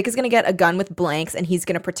is going to get a gun with blanks and he's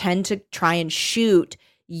going to pretend to try and shoot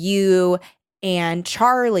you and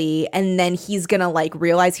Charlie. And then he's going to like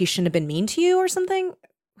realize he shouldn't have been mean to you or something.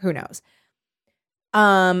 Who knows?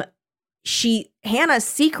 Hannah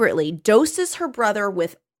secretly doses her brother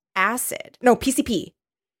with PCP,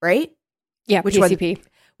 right? Yeah, which PCP.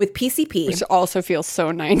 With PCP. Which also feels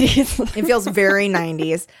so 90s. It feels very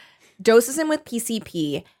 90s. Doses him with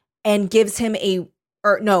PCP and gives him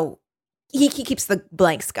he keeps the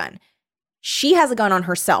blanks gun. She has a gun on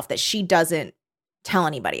herself that she doesn't tell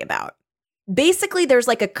anybody about. Basically, there's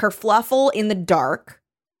like a kerfluffle in the dark,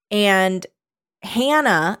 and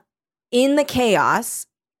Hannah, in the chaos,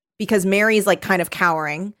 because Mary's like kind of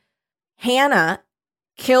cowering, Hannah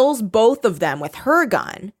kills both of them with her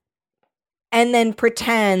gun and then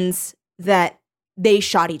pretends that they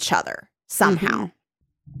shot each other somehow.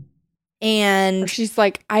 And she's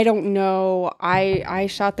like, I don't know. I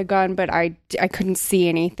shot the gun, but I couldn't see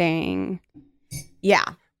anything. Yeah.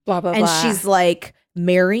 Blah, blah, and blah. she's like,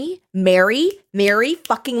 Mary,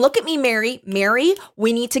 fucking look at me, Mary,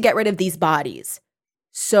 we need to get rid of these bodies.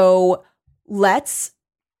 So let's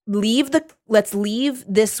leave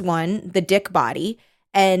this one, the Dick body,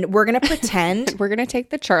 and we're going to pretend. We're going to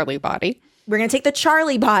take the Charlie body. We're going to take the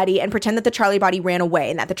Charlie body and pretend that the Charlie body ran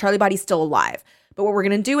away and that the Charlie body's still alive. But what we're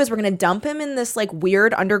going to do is we're going to dump him in this like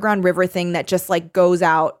weird underground river thing that just like goes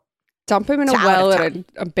out. Dump him in a well at an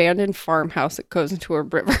abandoned farmhouse that goes into a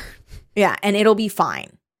river. Yeah, and it'll be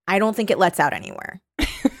fine. I don't think it lets out anywhere.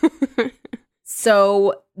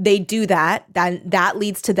 So they do that. That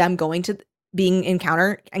leads to them going to being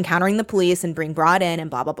encountering the police and being brought in and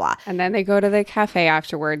blah, blah, blah. And then they go to the cafe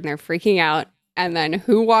afterward and they're freaking out. And then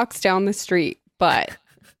who walks down the street but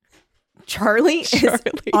Charlie is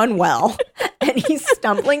unwell and he's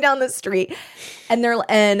stumbling down the street and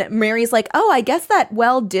Mary's like, oh, I guess that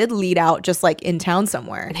well did lead out just like in town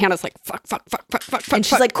somewhere. And Hannah's like, fuck. And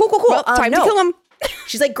she's like, cool. Well, time to kill him.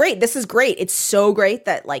 She's like, great. This is great. It's so great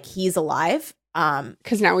that like he's alive.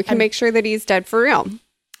 Because now we can make sure that he's dead for real.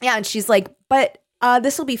 Yeah. And she's like, but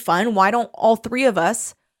this will be fun. Why don't all three of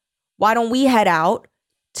us, why don't we head out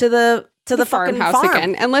to the fucking farmhouse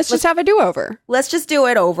again and let's just have a do-over. Let's just do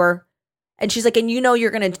it over. And she's like, and you're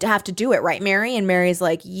going to have to do it, right, Mary? And Mary's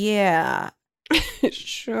like, yeah.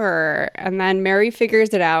 Sure. And then Mary figures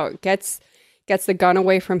it out, gets the gun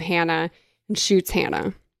away from Hannah and shoots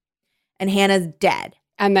Hannah. And Hannah's dead.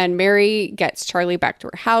 And then Mary gets Charlie back to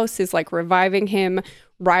her house, is like reviving him.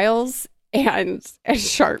 Riles and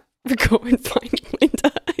Sharp go and find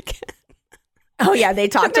Linda again. Oh, yeah. They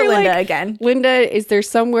talk to Linda again. Linda, is there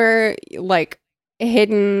somewhere like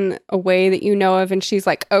hidden away that you know of? And she's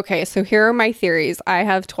like, okay, so here are my theories. I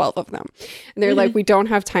have 12 of them. And they're like, we don't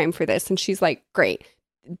have time for this. And she's like, great.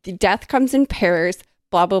 The death comes in pairs,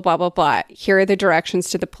 blah, blah, blah, blah, blah. Here are the directions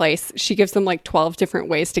to the place. She gives them like 12 different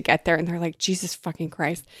ways to get there. And they're like, Jesus fucking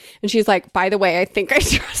Christ. And she's like, by the way, I think I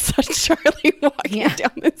just saw Charlie walking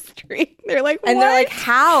down the street. They're like, what? And they're like,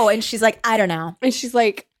 how? And she's like, I don't know. And she's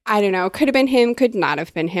like, I don't know. Could have been him. Could not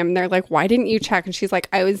have been him. They're like, why didn't you check? And she's like,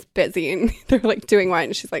 I was busy. And they're like, doing what?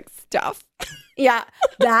 And she's like, stuff. Yeah.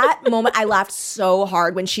 That moment, I laughed so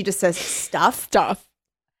hard when she just says stuff.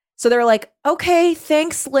 So they're like, okay,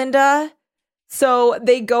 thanks, Linda. So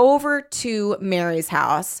they go over to Mary's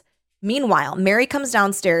house. Meanwhile, Mary comes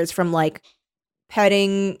downstairs from like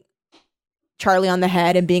petting Charlie on the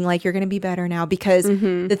head and being like, you're going to be better now. Because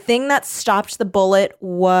the thing that stopped the bullet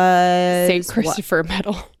was St. Christopher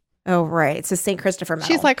medal. Oh, right. It's a St. Christopher medal.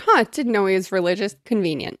 She's like, didn't know he was religious.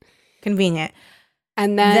 Convenient.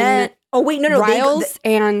 And then oh, wait, no. Riles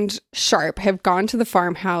and Sharp have gone to the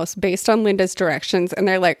farmhouse based on Linda's directions. And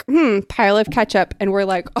they're like, pile of ketchup. And we're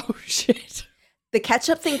like, oh, shit. The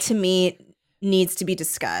ketchup thing to me needs to be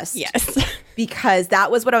discussed. Yes. Because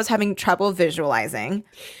that was what I was having trouble visualizing.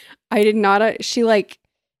 I did not. She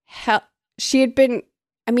had been,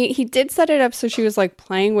 I mean, he did set it up so she was like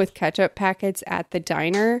playing with ketchup packets at the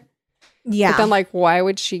diner. Yeah. But then like, why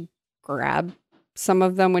would she grab some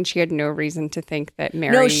of them when she had no reason to think that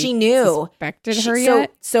Mary she knew. Suspected her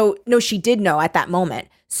yet? So no, she did know at that moment.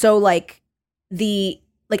 So like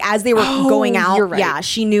as they were going out, you're right. Yeah,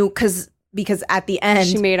 she knew because at the end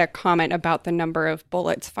she made a comment about the number of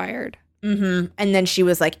bullets fired. And then she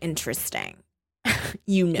was like, interesting.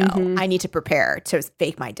 I need to prepare to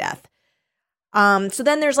fake my death. So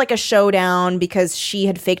then there's like a showdown because she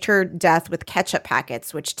had faked her death with ketchup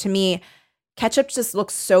packets, which to me, ketchup just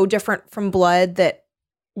looks so different from blood that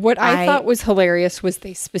what I thought was hilarious was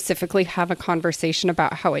they specifically have a conversation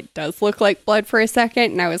about how it does look like blood for a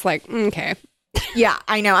second. And I was like, okay. Yeah,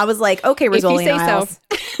 I know. I was like, okay, Rizzoli and Isles.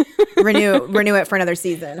 So. renew it for another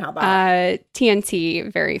season. How about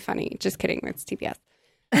TNT, very funny. Just kidding. It's TBS.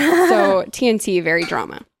 So TNT, very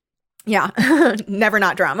drama. Yeah. Never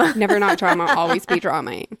not drama. Never not drama. Always be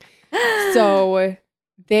drama. So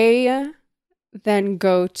they then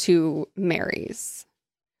go to Mary's.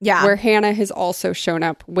 Yeah. Where Hannah has also shown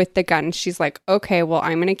up with the gun. She's like, okay, well,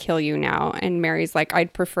 I'm going to kill you now. And Mary's like,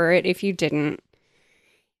 I'd prefer it if you didn't.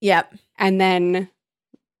 Yep. And then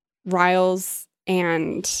Riles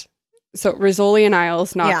so Rizzoli and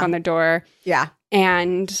Isles knock on the door. Yeah.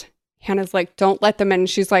 And Hannah's like, don't let them in.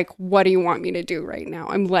 She's like, what do you want me to do right now?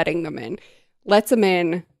 I'm letting them in. Lets them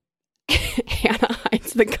in. Hannah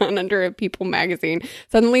hides the gun under a People magazine.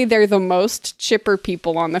 Suddenly, they're the most chipper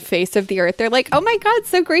people on the face of the earth. They're like, oh my God,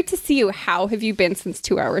 so great to see you. How have you been since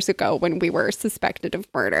 2 hours ago when we were suspected of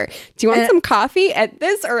murder? Do you want some coffee at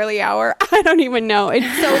this early hour? I don't even know.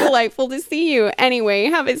 It's so delightful to see you. Anyway,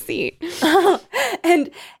 have a seat.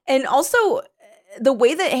 And also, the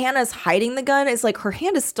way that Hannah's hiding the gun is like her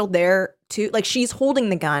hand is still there too. Like she's holding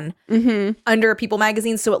the gun under a People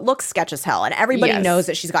magazine. So it looks sketch as hell. And everybody knows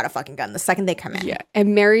that she's got a fucking gun the second they come in. Yeah.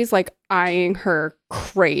 And Mary's like eyeing her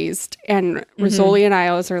crazed. And Rizzoli and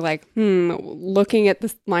Isles are like, looking at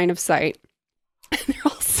this line of sight. And they're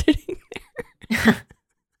all sitting there.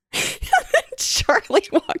 And then Charlie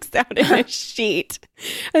walks out in a sheet.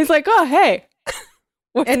 And he's like, oh, hey.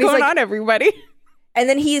 What's going on, everybody? And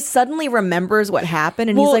then he suddenly remembers what happened,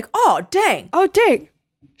 and he's like, oh, dang.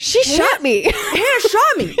 She shot me. Hannah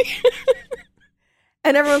shot me.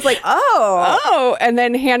 And everyone's like, oh. Oh, and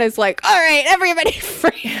then Hannah's like, all right, everybody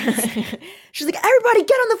freeze. She's like, everybody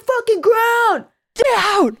get on the fucking ground.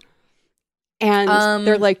 Down. And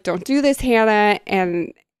they're like, don't do this, Hannah.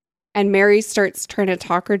 And Mary starts trying to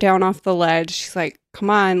talk her down off the ledge. She's like, come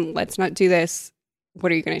on, let's not do this.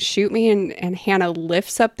 What, are you going to shoot me? And Hannah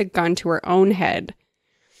lifts up the gun to her own head.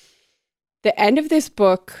 The end of this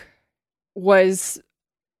book was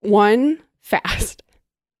 1, fast.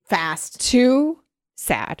 2,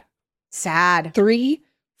 sad. 3,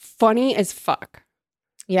 funny as fuck.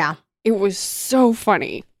 Yeah. It was so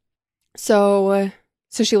funny. So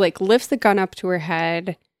she like lifts the gun up to her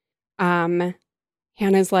head.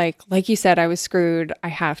 Hannah's like you said, I was screwed. I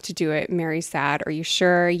have to do it. Mary's sad. Are you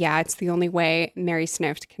sure? Yeah, it's the only way. Mary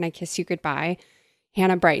sniffed. Can I kiss you goodbye?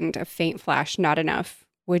 Hannah brightened. A faint flash. Not enough.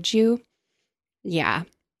 Would you? Yeah.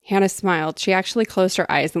 Hannah smiled. She actually closed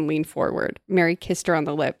her eyes and leaned forward. Mary kissed her on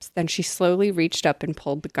the lips. Then she slowly reached up and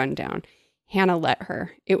pulled the gun down. Hannah let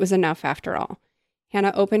her. It was enough after all.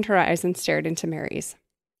 Hannah opened her eyes and stared into Mary's.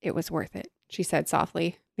 It was worth it, she said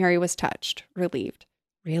softly. Mary was touched, relieved.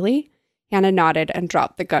 Really? Hannah nodded and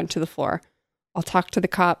dropped the gun to the floor. I'll talk to the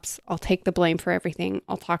cops. I'll take the blame for everything.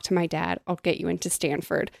 I'll talk to my dad. I'll get you into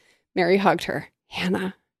Stanford. Mary hugged her.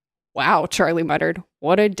 Hannah. Wow, Charlie muttered.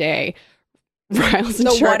 What a day. Riles and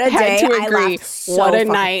Sharp what a had day. to I agree. laughed so what a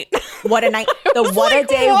fucking- night. What a night. The was what a like,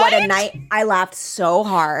 day, what a what? night. I laughed so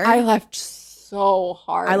hard. I laughed so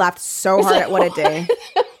hard. I laughed so hard at what a day.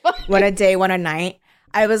 What a day, what a night.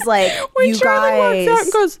 I was like, when you Charlie guys. walks out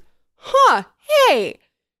and goes, hey,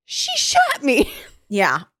 she shot me.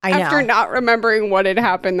 Yeah, I know. After not remembering what had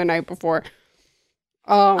happened the night before.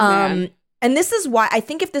 Oh, man. And this is why I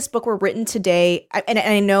think if this book were written today, and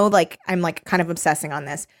I know like I'm like kind of obsessing on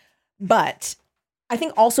this, but I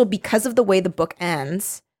think also because of the way the book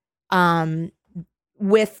ends, and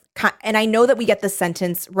I know that we get the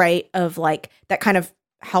sentence right of like that kind of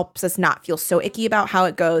helps us not feel so icky about how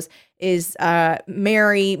it goes is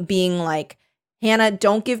Mary being like, Hannah,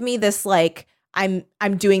 don't give me this like I'm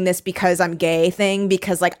doing this because I'm gay thing,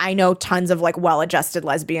 because like I know tons of like well-adjusted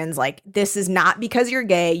lesbians, like this is not because you're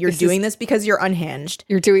gay, you're doing this because you're unhinged.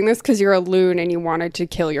 You're doing this because you're a loon and you wanted to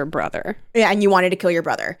kill your brother. Yeah, and you wanted to kill your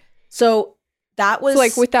brother. So that was So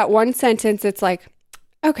like with that one sentence, it's like,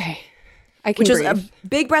 okay, I can which breathe. is a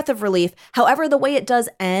big breath of relief. However, the way it does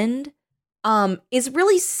end is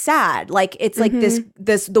really sad. Like it's like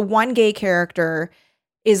this the one gay character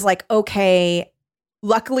is like, okay,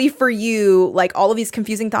 luckily for you, like all of these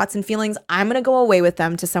confusing thoughts and feelings, I'm going to go away with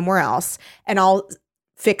them to somewhere else and I'll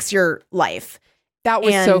fix your life. That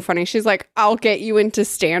was so funny. She's like, I'll get you into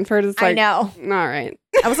Stanford. It's like, I know. All right.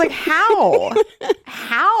 I was like, how?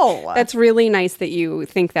 How? That's really nice that you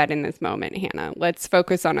think that in this moment, Hannah. Let's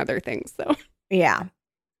focus on other things, though. Yeah.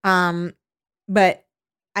 But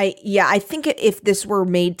I think if this were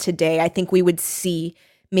made today, I think we would see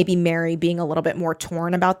maybe Mary being a little bit more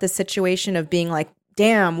torn about this situation of being like,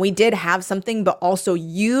 damn, we did have something, but also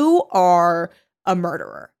you are a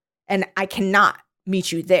murderer and I cannot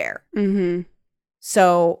meet you there. Mm-hmm.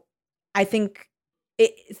 So I think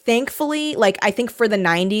thankfully, like I think for the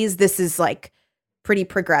 90s, this is like pretty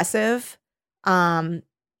progressive. And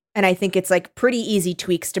I think it's like pretty easy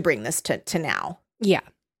tweaks to bring this to now. Yeah,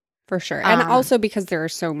 for sure. And also because there are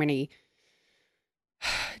so many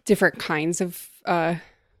different kinds of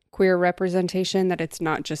queer representation that it's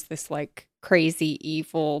not just this like crazy,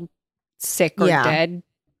 evil, sick or dead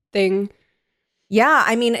thing. Yeah,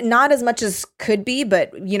 I mean, not as much as could be,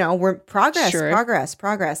 but you know, we're progress.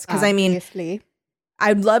 Because I mean,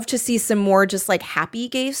 I'd love to see some more just like happy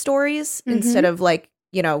gay stories instead of like,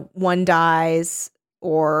 you know, one dies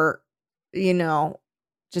or, you know,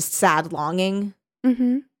 just sad longing.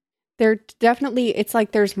 Mm-hmm. There definitely, it's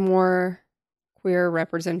like there's more queer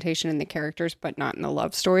representation in the characters, but not in the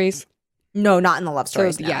love stories. No, not in the love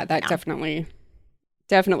stories. So yeah, that definitely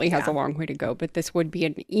has a long way to go. But this would be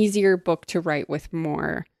an easier book to write with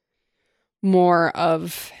more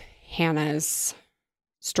of Hannah's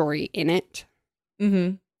story in it.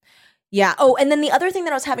 Mm-hmm. Yeah. Oh, and then the other thing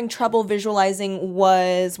that I was having trouble visualizing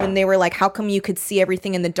was when they were like, how come you could see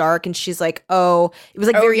everything in the dark? And she's like, oh, it was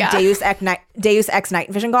like Deus Ex night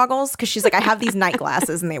vision goggles. Because she's like, I have these night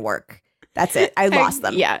glasses and they work. That's it. I lost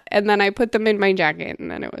them. Yeah. And then I put them in my jacket and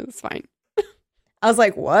then it was fine. I was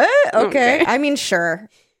like, what? Okay. I mean, sure.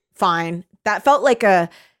 Fine. That felt like I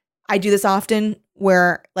do this often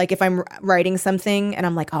where like if I'm writing something and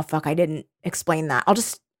I'm like, oh, fuck, I didn't explain that. I'll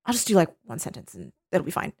just do like one sentence and it'll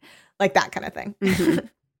be fine. Like that kind of thing.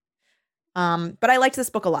 Mm-hmm. But I liked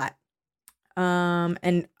this book a lot.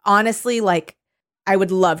 And honestly, like I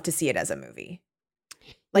would love to see it as a movie.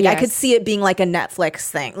 Like I could Yes. see it being like a Netflix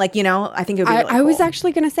thing. Like, you know, I think it would be really I was cool.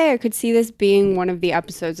 actually going to say I could see this being one of the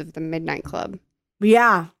episodes of the Midnight Club.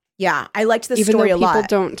 Yeah. Yeah. I liked the Even story though a people lot.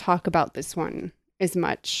 don't talk about this one as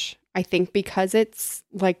much. I think because it's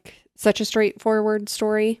like such a straightforward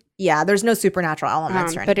story. Yeah, there's no supernatural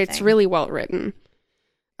elements or anything. But it's really well written.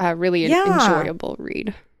 Really an Yeah. enjoyable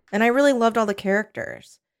read. And I really loved all the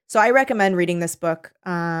characters. So I recommend reading this book.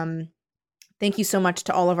 Thank you so much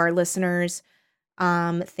to all of our listeners.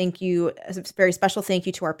 Thank you. A very special thank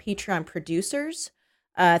you to our Patreon producers.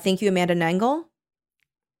 Thank you, Amanda Nengel.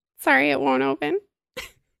 Sorry, it won't open.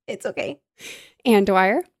 It's okay. Ann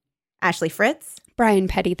Dwyer, Ashley Fritz, Brian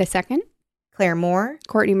Petty II, Claire Moore,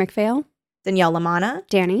 Courtney McPhail, Danielle Lamana,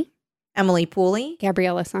 Danny, Emily Pooley,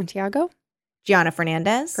 Gabriela Santiago, Gianna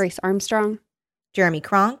Fernandez, Grace Armstrong, Jeremy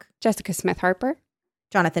Kronk, Jessica Smith Harper,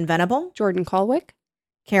 Jonathan Venable, Jordan Colwick,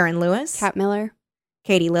 Karen Lewis, Kat Miller,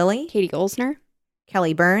 Katie Lilly, Katie Golsner,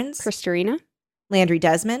 Kelly Burns, Christarina, Landry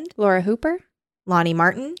Desmond, Laura Hooper, Lonnie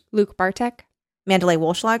Martin, Luke Bartek, Mandalay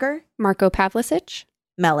Wolschlager, Marco Pavlicic,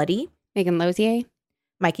 Melody, Megan Lozier,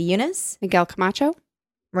 Mikey Eunice, Miguel Camacho,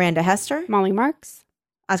 Miranda Hester, Molly Marks,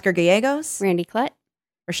 Oscar Gallegos, Randy Klett,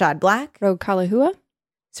 Rashad Black, Rogue Kalahua,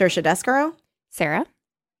 Saoirse Descaro, Sarah,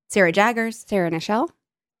 Sarah Jaggers, Sarah Nichelle,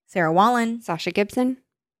 Sarah Wallen, Sasha Gibson,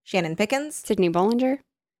 Shannon Pickens, Sydney Bollinger,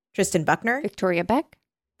 Tristan Buckner, Victoria Beck,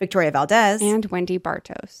 Victoria Valdez, and Wendy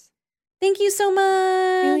Bartos. thank you so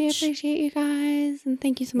much. Really appreciate you guys, and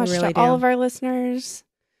thank you so much really to all do. of our listeners.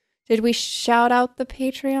 Did we shout out the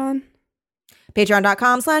Patreon?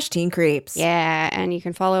 Patreon.com/Teen Creeps. Yeah, and you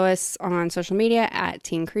can follow us on social media at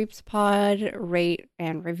Teen Creeps Pod. Rate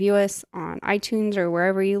and review us on iTunes or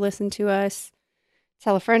wherever you listen to us.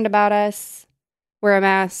 Tell a friend about us. Wear a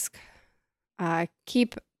mask.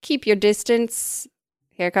 Keep your distance.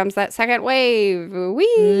 Here comes that second wave.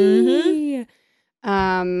 Wee.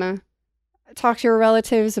 Talk to your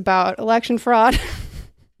relatives about election fraud.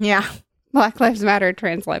 Yeah. Black Lives Matter,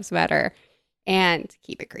 Trans Lives Matter, and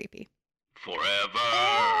keep it creepy.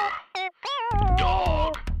 Forever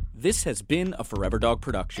Dog. This has been a Forever Dog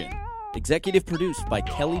production. Executive produced by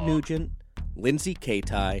Kelly Nugent, Lindsay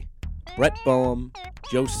Katai, Brett Boehm,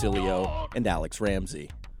 Joe Cilio, and Alex Ramsey.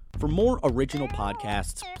 For more original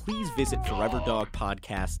podcasts, please visit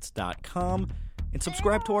foreverdogpodcasts.com and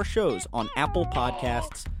subscribe to our shows on Apple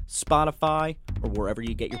Podcasts, Spotify, or wherever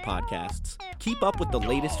you get your podcasts. Keep up with the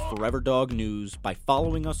latest Forever Dog news by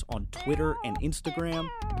following us on Twitter and Instagram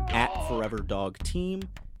 @ForeverDogTeam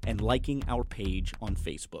and liking our page on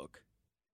Facebook.